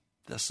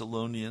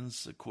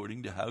Thessalonians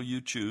according to how you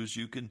choose.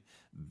 You can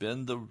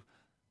bend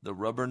the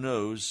rubber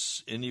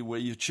nose any way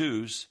you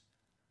choose.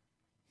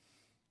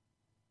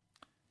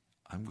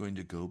 I'm going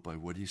to go by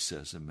what he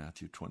says in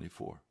Matthew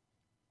 24.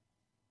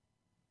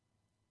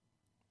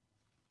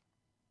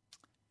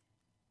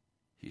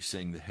 He's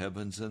saying the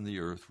heavens and the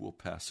earth will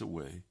pass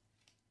away,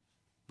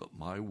 but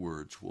my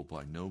words will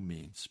by no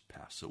means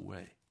pass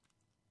away.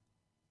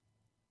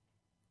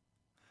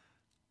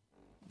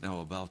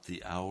 Now about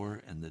the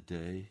hour and the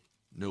day,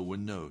 no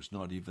one knows,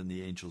 not even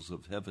the angels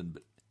of heaven,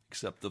 but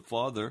except the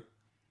Father.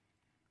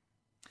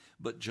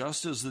 But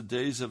just as the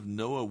days of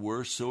Noah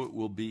were, so it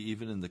will be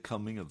even in the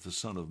coming of the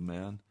Son of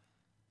Man.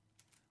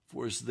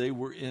 For as they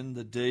were in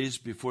the days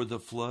before the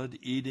flood,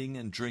 eating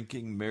and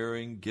drinking,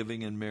 marrying,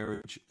 giving in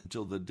marriage,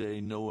 until the day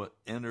Noah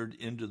entered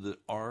into the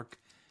ark,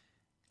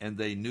 and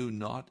they knew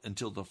not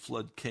until the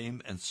flood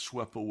came and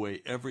swept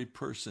away every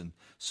person,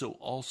 so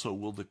also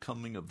will the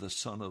coming of the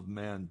Son of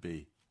Man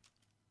be.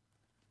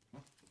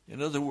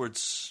 In other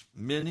words,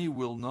 many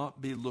will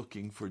not be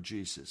looking for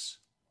Jesus.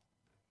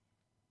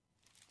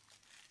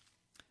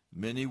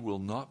 Many will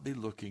not be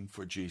looking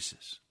for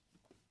Jesus.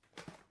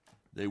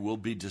 They will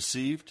be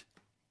deceived,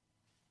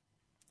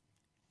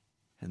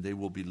 and they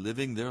will be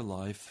living their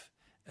life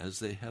as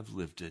they have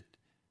lived it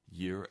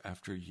year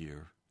after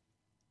year.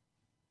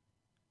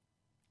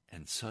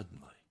 And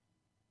suddenly,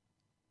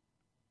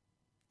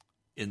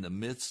 in the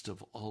midst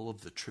of all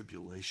of the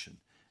tribulation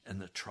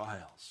and the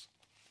trials,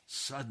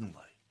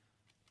 suddenly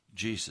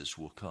Jesus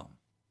will come.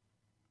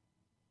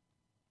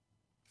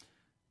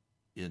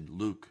 In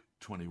Luke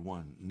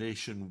 21,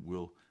 nation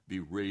will be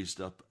raised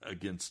up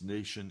against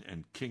nation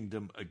and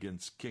kingdom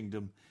against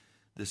kingdom.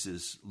 This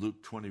is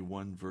Luke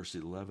 21, verse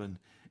 11.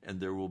 And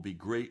there will be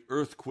great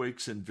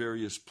earthquakes in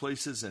various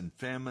places, and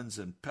famines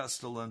and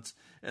pestilence,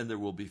 and there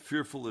will be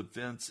fearful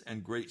events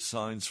and great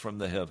signs from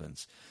the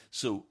heavens.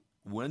 So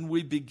when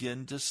we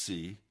begin to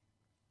see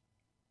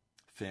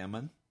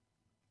famine,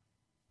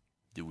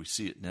 do we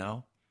see it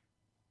now?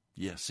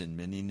 Yes, in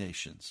many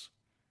nations.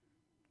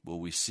 Will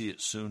we see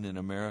it soon in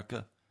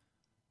America?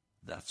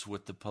 That's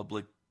what the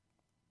public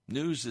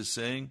news is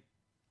saying.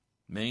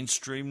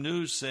 Mainstream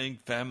news saying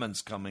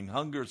famine's coming,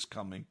 hunger's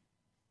coming.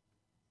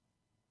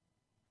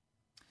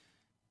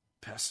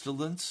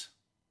 Pestilence?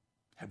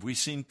 Have we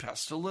seen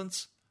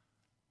pestilence?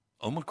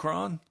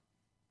 Omicron?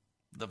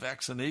 The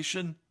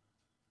vaccination?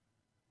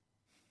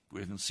 We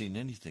haven't seen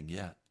anything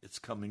yet. It's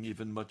coming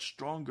even much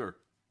stronger.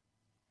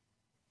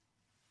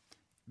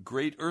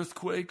 Great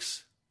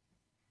earthquakes?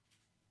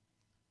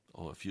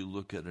 Oh, if you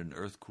look at an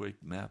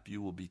earthquake map,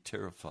 you will be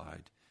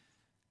terrified.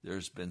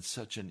 There's been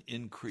such an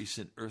increase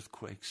in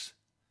earthquakes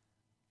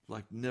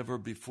like never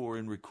before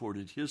in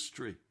recorded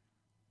history.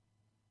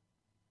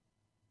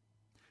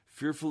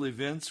 Fearful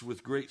events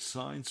with great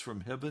signs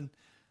from heaven?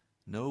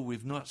 No,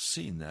 we've not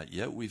seen that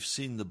yet. We've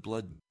seen the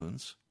blood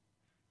moons.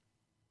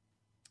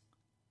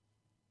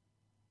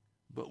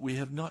 But we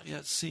have not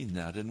yet seen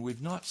that, and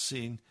we've not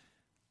seen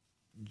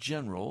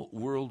general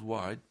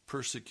worldwide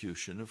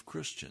persecution of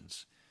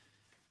Christians.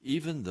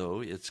 Even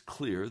though it's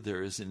clear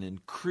there is an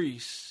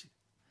increase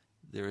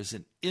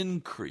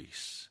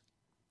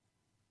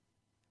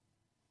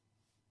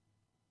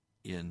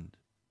in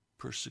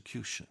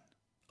persecution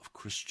of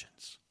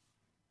Christians,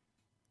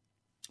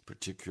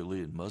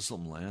 particularly in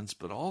Muslim lands,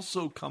 but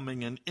also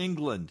coming in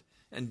England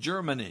and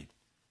Germany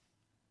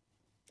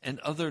and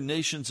other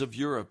nations of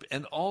Europe,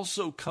 and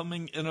also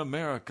coming in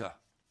America.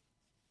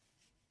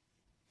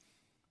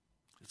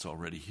 It's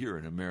already here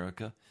in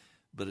America,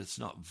 but it's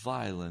not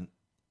violent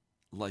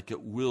like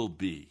it will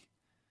be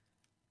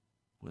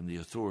when the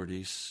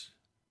authorities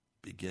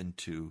begin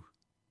to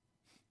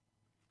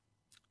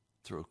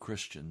throw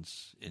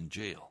Christians in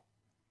jail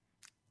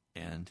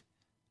and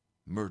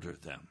murder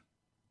them.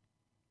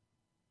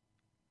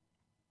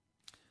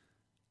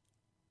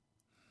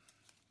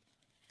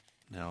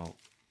 Now,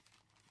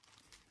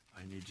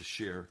 I need to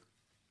share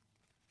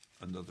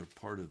another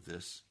part of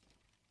this.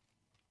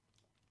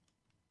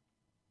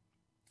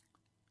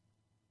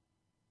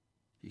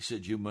 He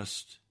said, you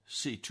must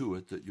see to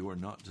it that you are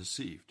not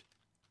deceived.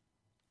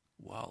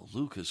 Wow,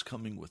 Luke is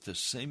coming with the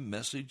same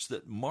message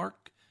that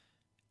Mark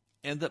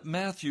and that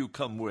Matthew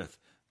come with.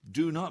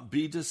 Do not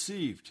be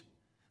deceived.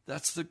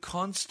 That's the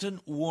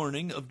constant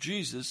warning of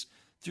Jesus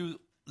through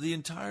the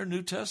entire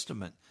New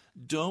Testament.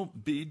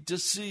 Don't be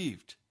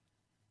deceived.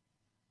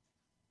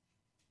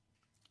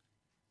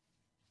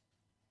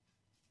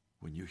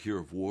 When you hear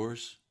of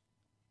wars,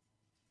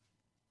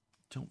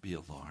 don't be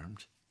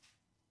alarmed,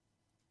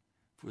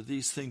 for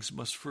these things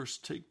must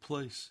first take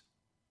place.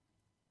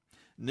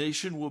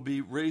 Nation will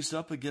be raised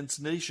up against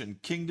nation,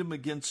 kingdom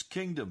against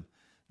kingdom.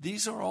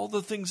 These are all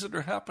the things that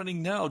are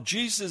happening now.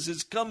 Jesus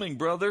is coming,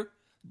 brother.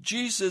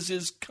 Jesus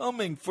is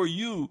coming for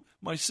you,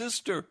 my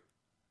sister.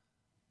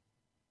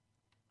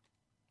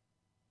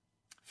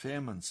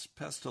 Famines,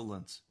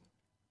 pestilence,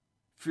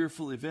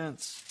 fearful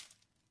events.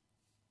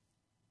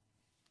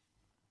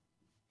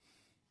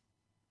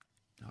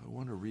 Now I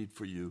want to read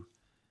for you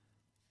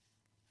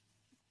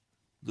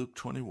Luke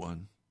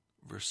 21,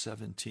 verse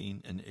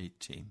 17 and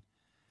 18.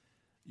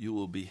 You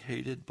will be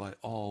hated by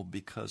all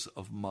because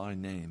of my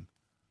name,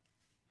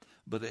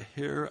 but a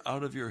hair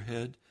out of your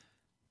head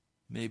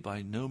may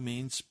by no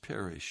means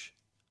perish.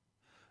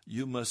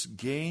 You must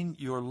gain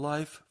your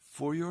life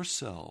for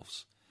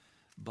yourselves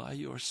by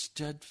your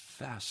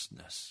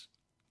steadfastness.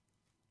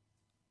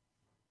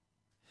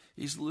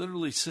 He's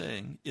literally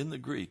saying in the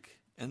Greek,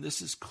 and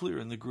this is clear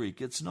in the Greek,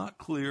 it's not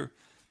clear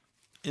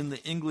in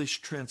the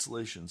English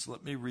translations.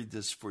 Let me read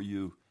this for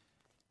you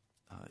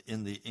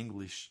in the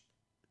English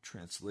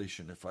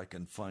translation, if I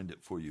can find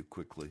it for you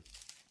quickly.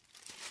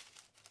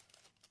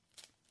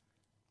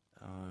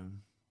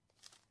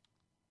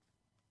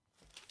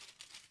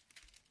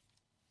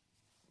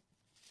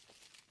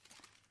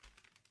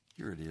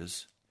 Here it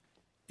is.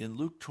 In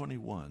Luke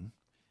 21,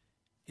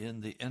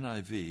 in the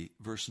NIV,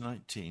 verse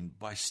 19,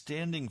 by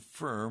standing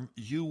firm,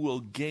 you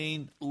will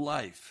gain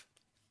life.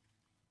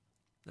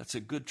 That's a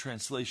good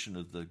translation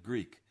of the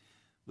Greek,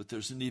 but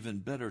there's an even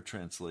better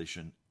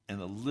translation and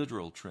a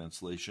literal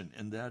translation,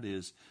 and that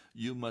is,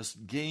 you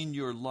must gain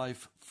your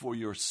life for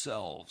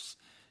yourselves.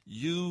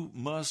 You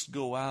must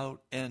go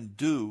out and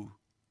do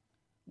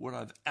what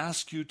I've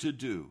asked you to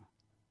do.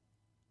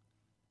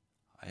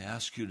 I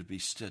ask you to be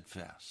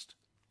steadfast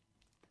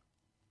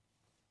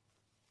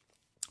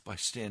by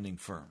standing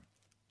firm.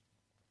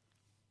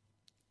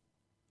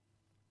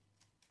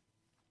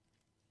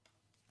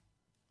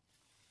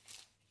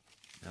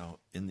 Now,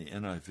 in the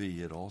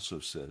NIV, it also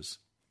says,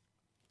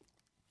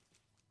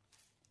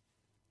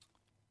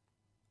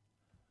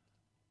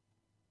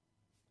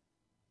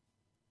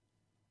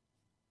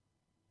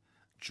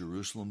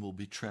 Jerusalem will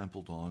be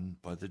trampled on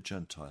by the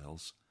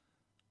Gentiles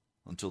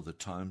until the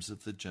times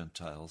of the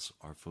Gentiles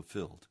are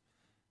fulfilled.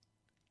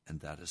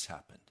 And that has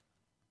happened.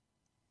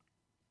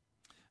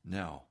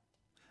 Now,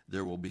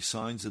 there will be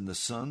signs in the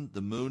sun,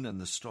 the moon, and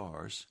the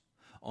stars.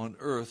 On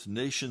earth,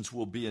 nations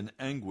will be in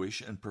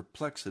anguish and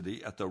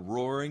perplexity at the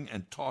roaring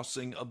and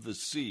tossing of the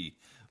sea,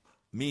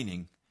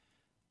 meaning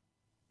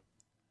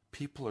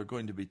people are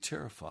going to be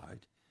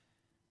terrified.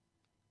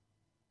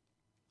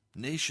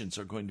 Nations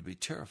are going to be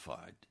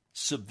terrified.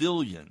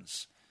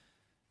 Civilians,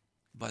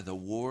 by the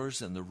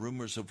wars and the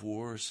rumors of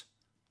wars.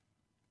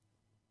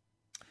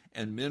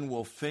 And men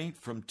will faint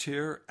from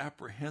terror,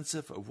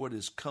 apprehensive of what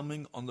is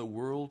coming on the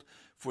world,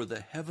 for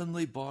the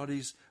heavenly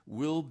bodies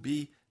will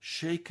be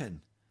shaken.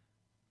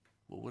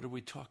 Well, what are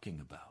we talking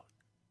about?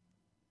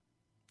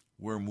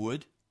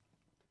 Wormwood?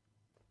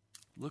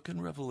 Look in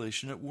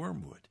Revelation at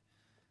wormwood.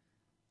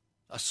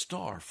 A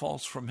star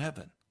falls from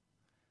heaven.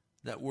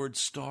 That word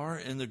star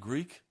in the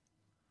Greek,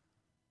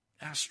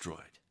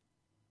 asteroid.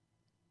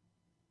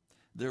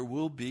 There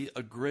will be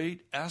a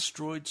great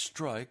asteroid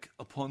strike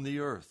upon the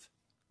earth.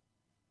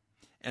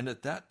 And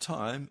at that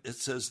time, it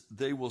says,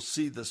 they will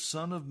see the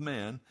Son of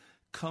Man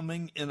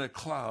coming in a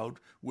cloud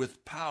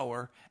with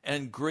power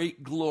and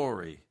great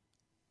glory.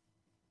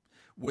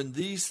 When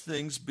these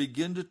things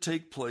begin to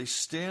take place,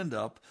 stand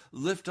up,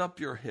 lift up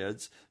your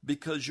heads,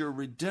 because your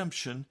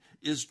redemption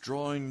is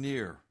drawing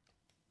near.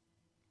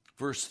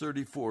 Verse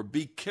 34,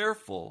 be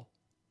careful,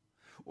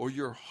 or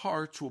your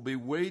hearts will be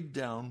weighed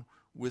down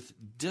with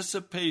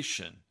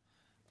dissipation.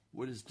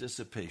 What is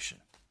dissipation?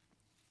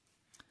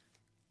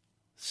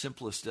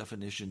 Simplest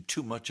definition,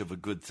 too much of a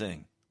good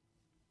thing.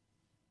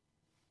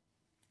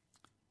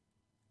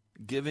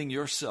 Giving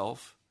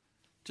yourself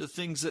to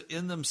things that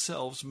in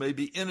themselves may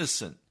be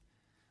innocent,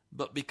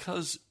 but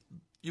because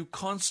you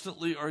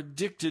constantly are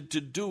addicted to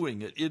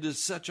doing it, it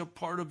is such a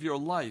part of your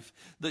life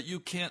that you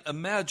can't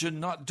imagine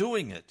not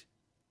doing it.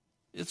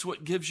 It's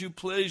what gives you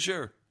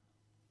pleasure.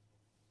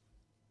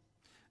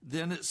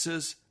 Then it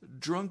says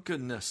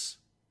drunkenness,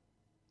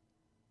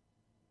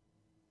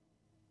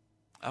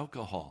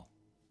 alcohol,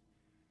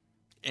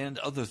 and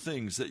other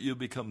things that you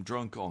become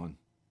drunk on,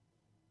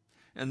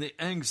 and the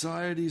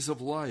anxieties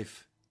of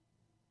life.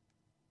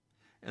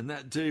 And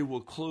that day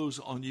will close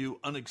on you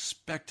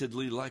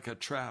unexpectedly like a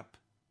trap.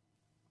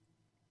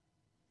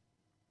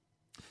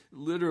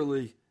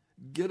 Literally,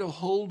 get a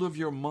hold of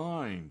your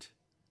mind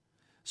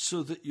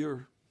so that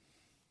your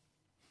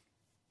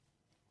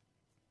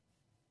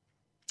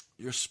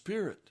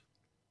spirit,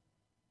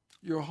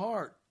 your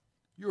heart,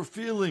 your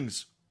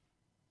feelings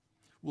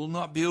will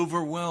not be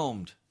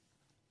overwhelmed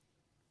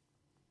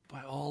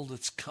by all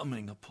that's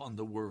coming upon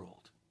the world.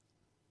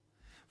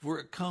 For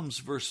it comes,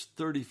 verse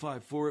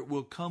 35, for it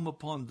will come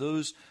upon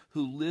those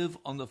who live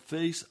on the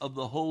face of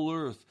the whole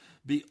earth.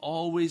 Be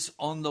always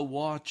on the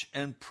watch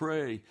and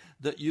pray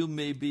that you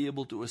may be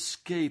able to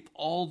escape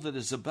all that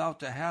is about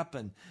to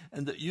happen,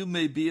 and that you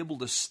may be able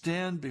to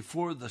stand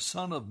before the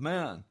Son of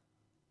Man.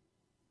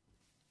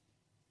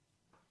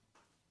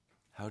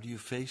 How do you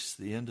face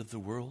the end of the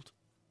world?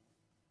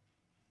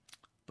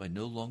 By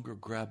no longer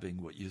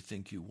grabbing what you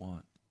think you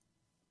want.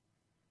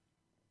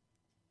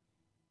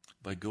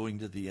 By going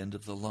to the end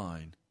of the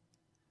line.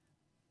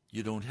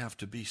 You don't have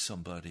to be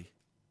somebody.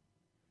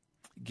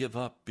 Give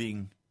up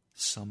being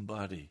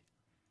somebody.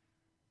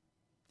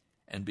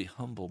 and be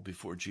humble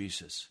before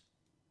Jesus.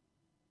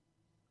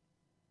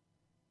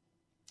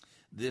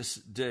 This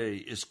day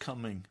is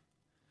coming.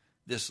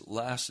 This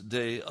last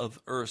day of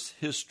Earth's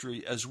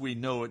history as we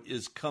know it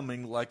is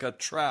coming like a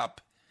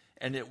trap,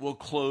 and it will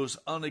close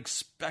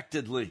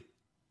unexpectedly.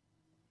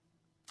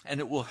 And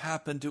it will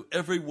happen to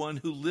everyone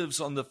who lives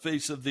on the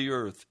face of the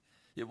earth.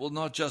 It will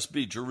not just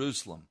be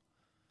Jerusalem.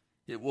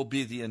 It will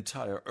be the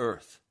entire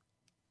earth.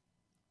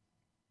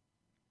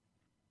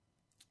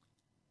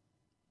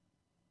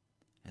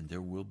 And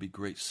there will be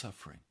great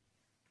suffering.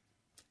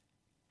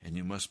 And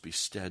you must be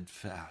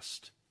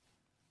steadfast,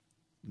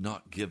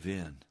 not give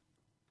in.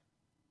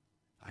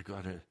 I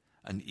got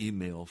an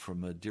email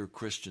from a dear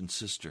Christian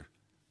sister.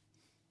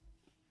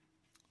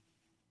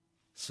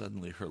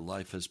 Suddenly her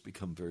life has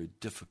become very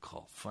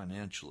difficult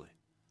financially.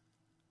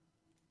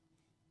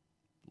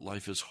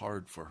 Life is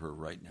hard for her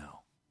right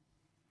now.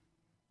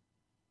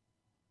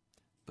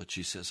 But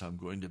she says, I'm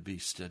going to be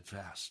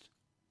steadfast.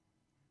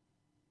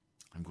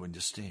 I'm going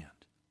to stand.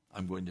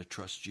 I'm going to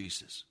trust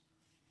Jesus.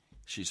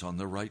 She's on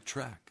the right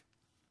track.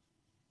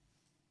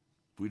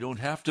 We don't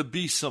have to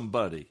be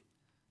somebody.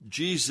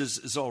 Jesus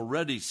is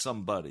already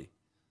somebody.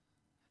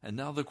 And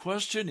now the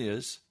question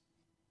is,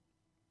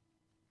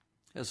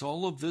 as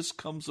all of this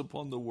comes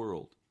upon the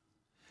world,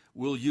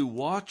 will you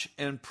watch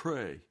and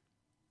pray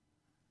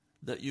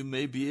that you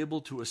may be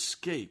able to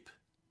escape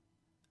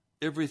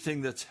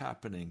everything that's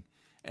happening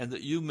and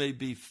that you may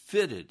be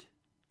fitted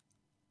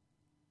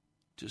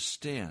to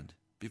stand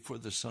before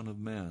the Son of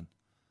Man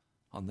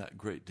on that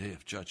great day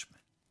of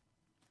judgment?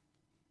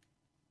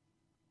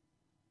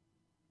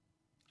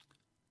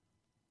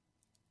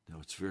 Now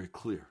it's very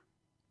clear.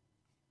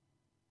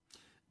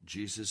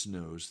 Jesus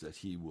knows that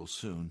he will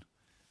soon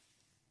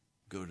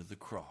go to the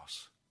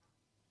cross.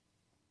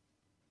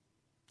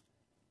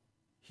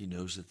 He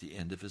knows that the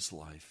end of his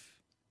life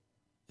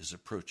is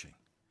approaching,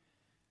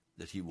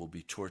 that he will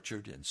be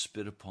tortured and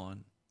spit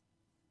upon,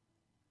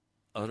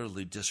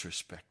 utterly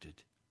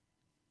disrespected.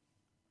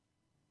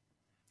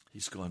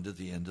 He's gone to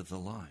the end of the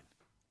line.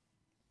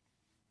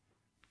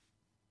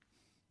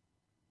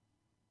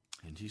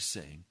 And he's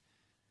saying,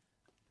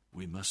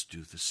 we must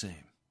do the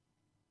same.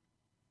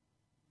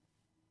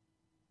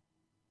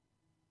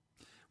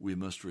 We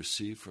must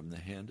receive from the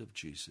hand of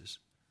Jesus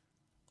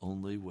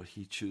only what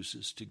he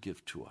chooses to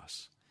give to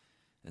us.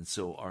 And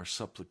so our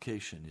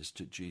supplication is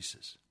to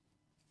Jesus.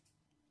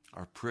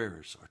 Our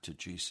prayers are to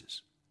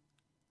Jesus.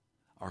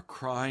 Our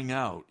crying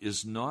out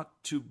is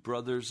not to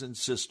brothers and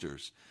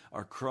sisters.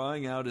 Our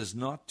crying out is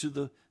not to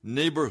the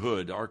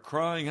neighborhood. Our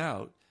crying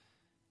out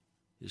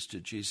is to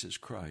Jesus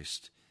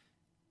Christ.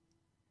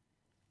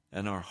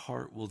 And our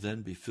heart will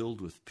then be filled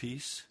with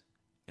peace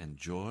and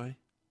joy.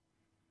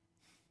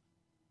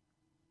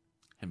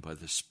 And by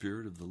the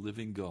Spirit of the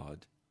living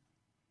God,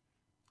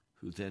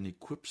 who then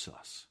equips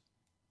us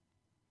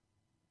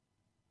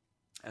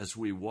as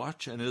we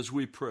watch and as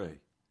we pray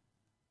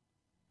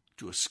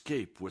to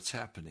escape what's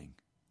happening.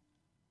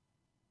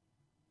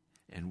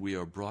 And we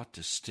are brought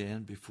to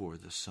stand before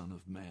the Son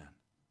of Man.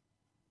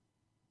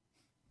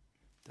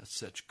 That's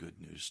such good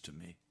news to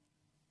me.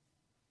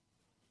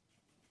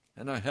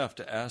 And I have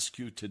to ask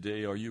you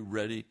today, are you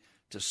ready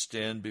to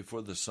stand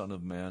before the Son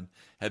of Man?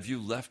 Have you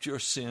left your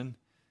sin?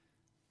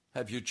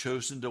 Have you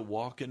chosen to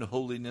walk in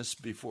holiness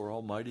before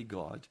Almighty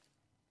God?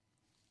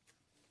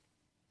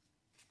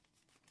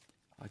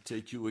 I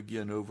take you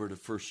again over to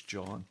 1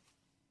 John.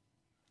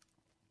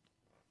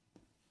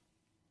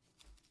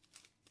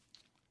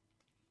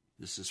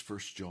 This is 1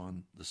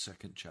 John, the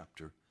 2nd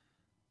chapter.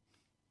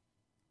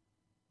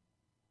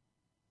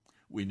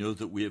 We know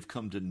that we have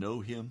come to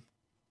know him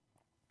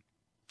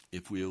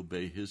if we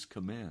obey his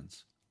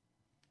commands.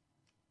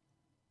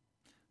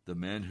 The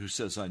man who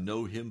says, I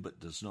know him, but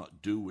does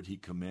not do what he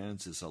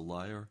commands is a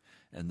liar,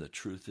 and the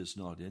truth is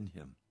not in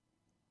him.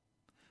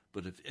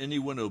 But if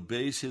anyone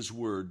obeys his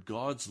word,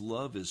 God's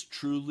love is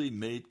truly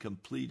made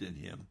complete in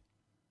him.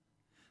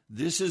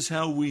 This is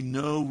how we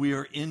know we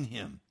are in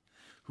him.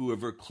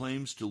 Whoever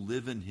claims to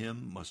live in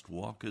him must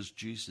walk as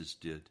Jesus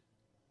did.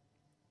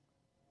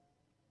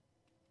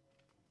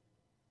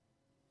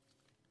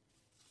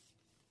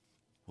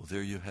 Well,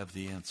 there you have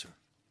the answer.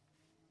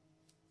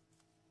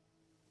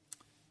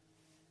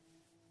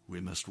 We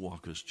must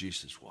walk as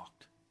Jesus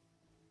walked.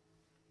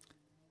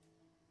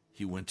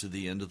 He went to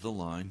the end of the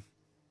line.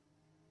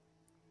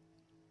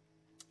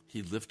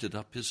 He lifted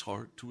up his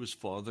heart to his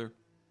Father.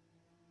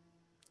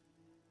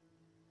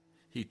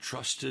 He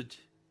trusted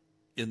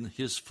in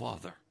his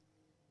Father.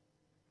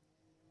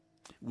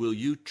 Will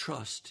you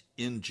trust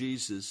in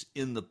Jesus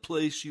in the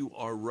place you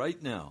are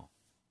right now?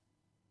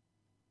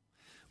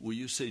 Will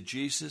you say,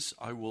 Jesus,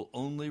 I will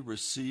only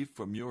receive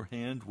from your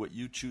hand what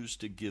you choose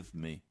to give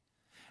me,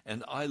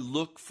 and I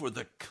look for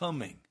the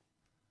coming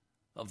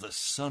of the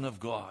Son of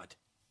God.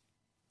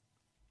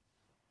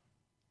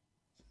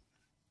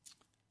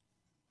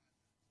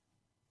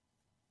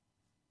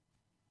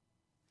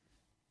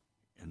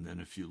 And then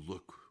if you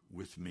look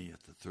with me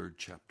at the 3rd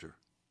chapter,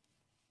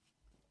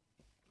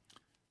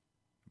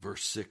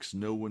 verse 6,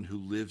 no one who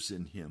lives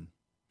in him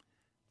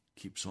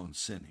keeps on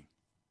sinning.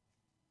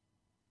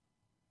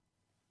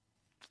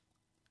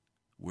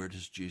 Where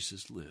does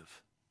Jesus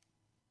live?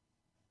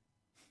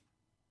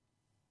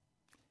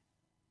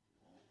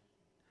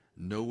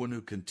 No one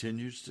who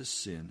continues to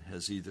sin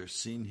has either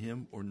seen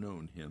him or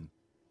known him.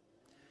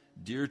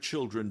 Dear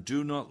children,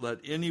 do not let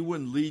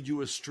anyone lead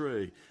you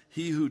astray.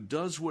 He who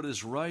does what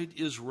is right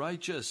is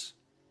righteous,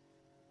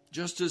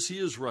 just as he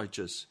is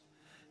righteous.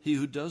 He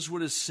who does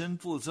what is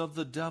sinful is of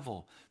the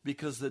devil,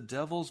 because the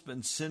devil's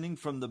been sinning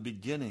from the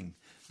beginning.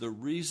 The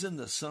reason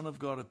the Son of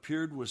God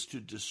appeared was to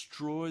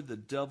destroy the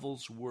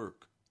devil's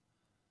work.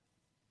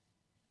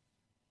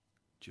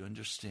 Do you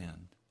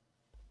understand?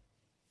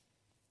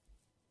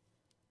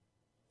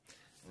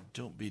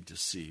 Don't be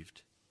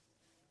deceived.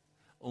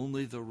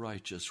 Only the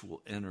righteous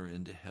will enter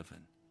into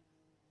heaven.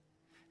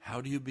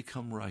 How do you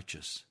become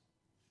righteous?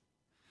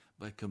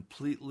 By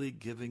completely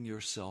giving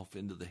yourself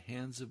into the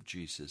hands of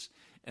Jesus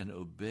and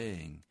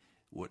obeying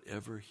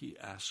whatever he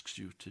asks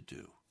you to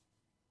do.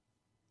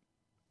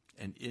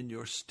 And in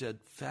your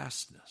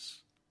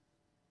steadfastness,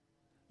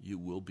 you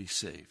will be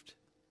saved.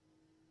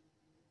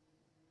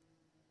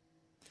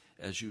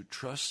 As you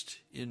trust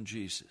in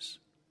Jesus,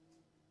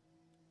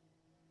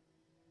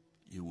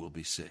 you will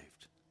be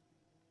saved.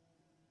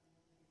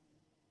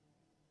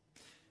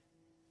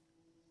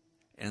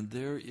 And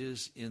there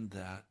is in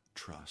that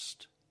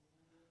trust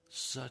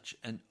such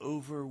an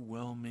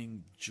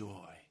overwhelming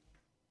joy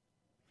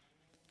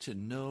to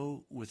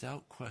know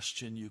without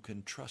question you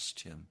can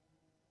trust him,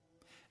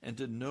 and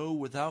to know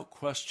without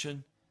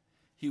question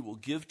he will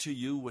give to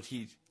you what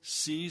he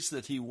sees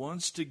that he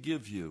wants to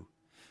give you.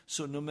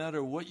 So no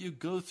matter what you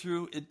go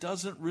through, it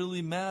doesn't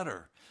really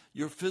matter.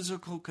 Your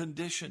physical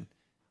condition,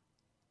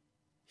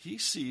 he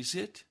sees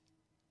it.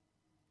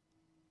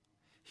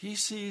 He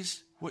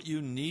sees what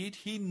you need.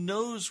 He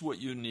knows what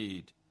you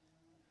need.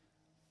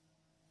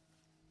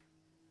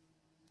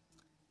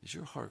 Is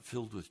your heart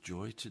filled with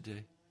joy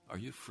today? Are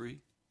you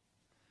free?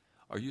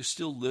 Are you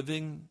still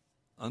living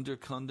under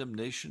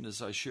condemnation,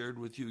 as I shared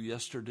with you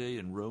yesterday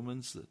in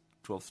Romans, the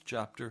 12th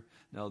chapter?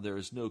 Now there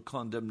is no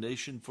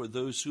condemnation for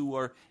those who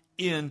are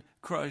in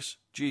Christ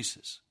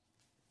Jesus.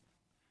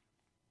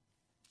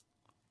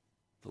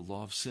 The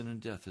law of sin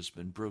and death has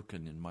been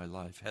broken in my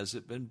life. Has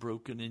it been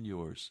broken in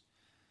yours?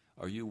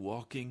 Are you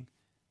walking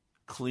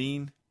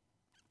clean,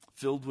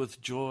 filled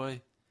with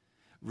joy,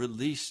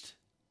 released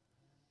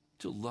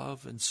to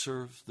love and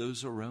serve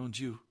those around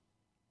you?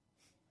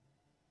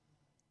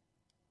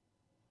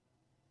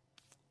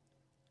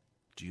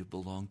 Do you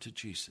belong to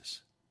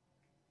Jesus?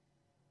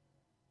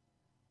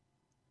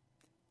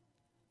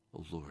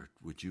 Oh Lord,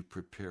 would you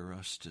prepare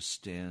us to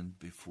stand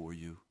before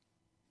you?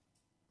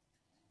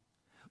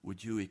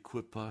 Would you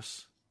equip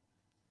us,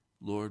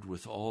 Lord,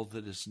 with all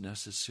that is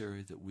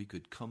necessary that we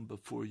could come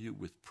before you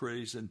with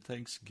praise and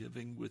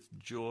thanksgiving, with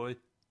joy?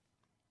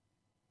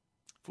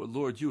 For,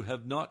 Lord, you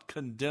have not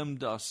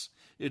condemned us.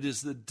 It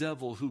is the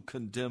devil who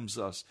condemns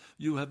us.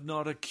 You have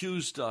not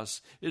accused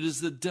us. It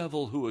is the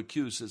devil who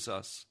accuses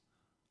us.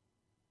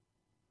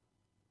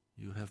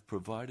 You have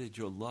provided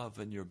your love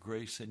and your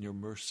grace and your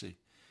mercy.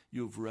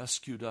 You've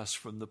rescued us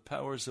from the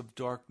powers of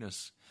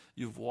darkness.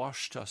 You've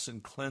washed us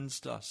and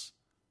cleansed us.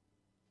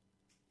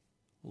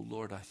 Oh,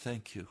 Lord, I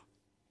thank you.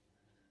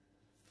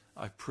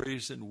 I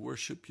praise and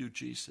worship you,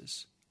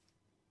 Jesus.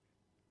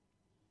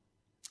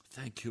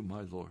 Thank you,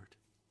 my Lord.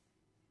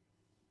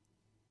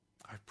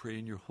 I pray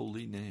in your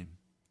holy name.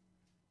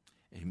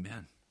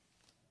 Amen.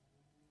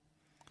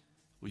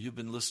 Well, you've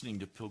been listening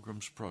to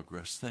Pilgrim's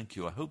Progress. Thank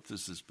you. I hope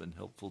this has been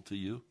helpful to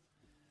you.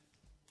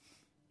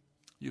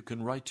 You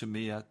can write to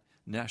me at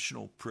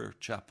National Prayer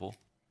Chapel,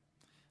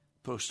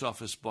 Post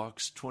Office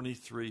Box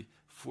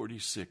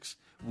 2346,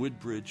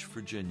 Woodbridge,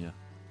 Virginia,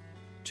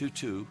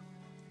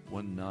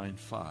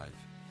 22195.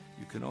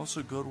 You can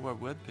also go to our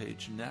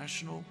webpage,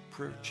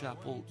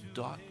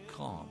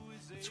 nationalprayerchapel.com.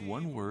 It's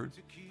one word,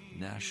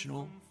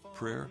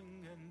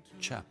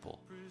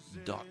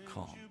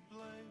 nationalprayerchapel.com.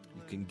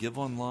 You can give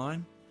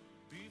online,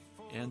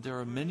 and there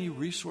are many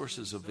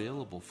resources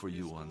available for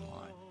you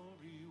online.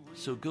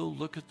 So go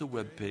look at the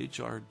webpage.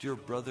 Our dear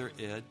brother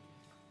Ed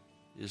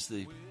is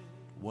the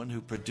one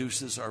who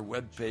produces our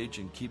webpage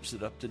and keeps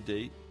it up to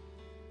date.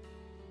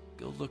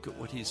 Go look at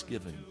what he's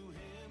given.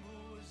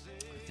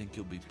 I think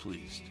you'll be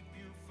pleased.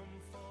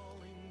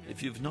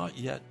 If you've not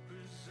yet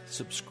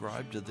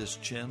subscribed to this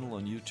channel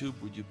on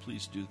YouTube, would you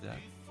please do that?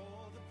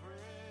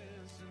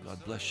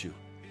 God bless you.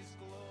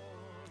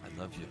 I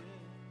love you.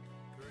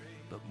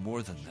 But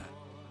more than that,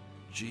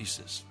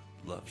 Jesus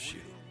loves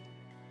you.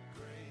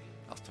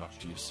 I'll talk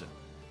to you soon.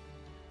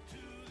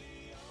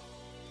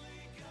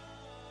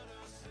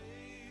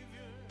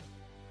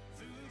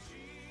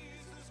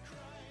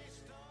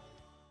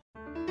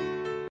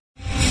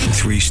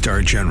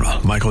 Three-star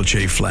General Michael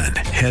J. Flynn,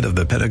 head of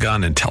the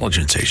Pentagon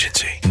Intelligence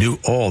Agency, knew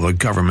all the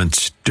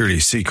government's dirty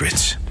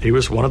secrets. He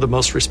was one of the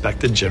most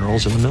respected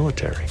generals in the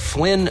military.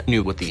 Flynn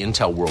knew what the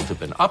intel world had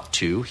been up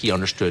to. He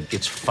understood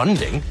its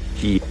funding.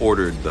 He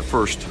ordered the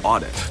first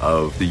audit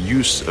of the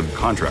use of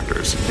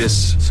contractors.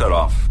 This set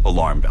off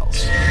alarm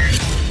bells.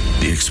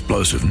 The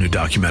explosive new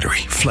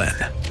documentary, Flynn,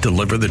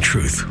 Deliver the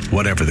Truth,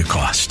 Whatever the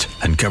Cost,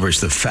 uncovers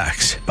the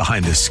facts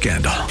behind this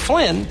scandal.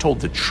 Flynn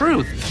told the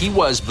truth. He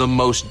was the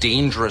most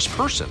dangerous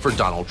person for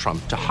Donald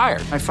Trump to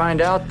hire. I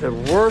find out the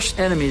worst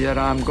enemy that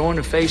I'm going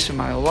to face in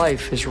my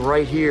life is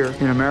right here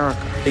in America.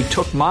 They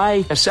took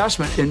my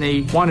assessment and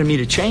they wanted me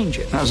to change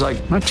it. And I was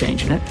like, I'm not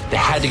changing it. They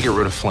had to get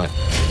rid of Flynn.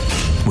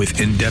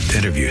 With in-depth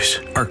interviews,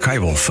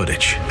 archival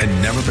footage,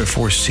 and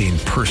never-before-seen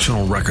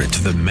personal records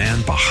of the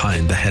man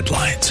behind the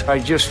headlines. I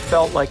just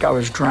felt like I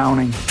was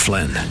drowning.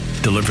 Flynn,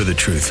 Deliver the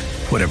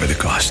Truth, Whatever the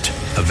Cost.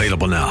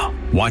 Available now.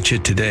 Watch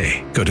it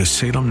today. Go to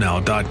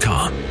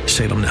salemnow.com.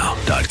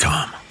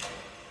 salemnow.com.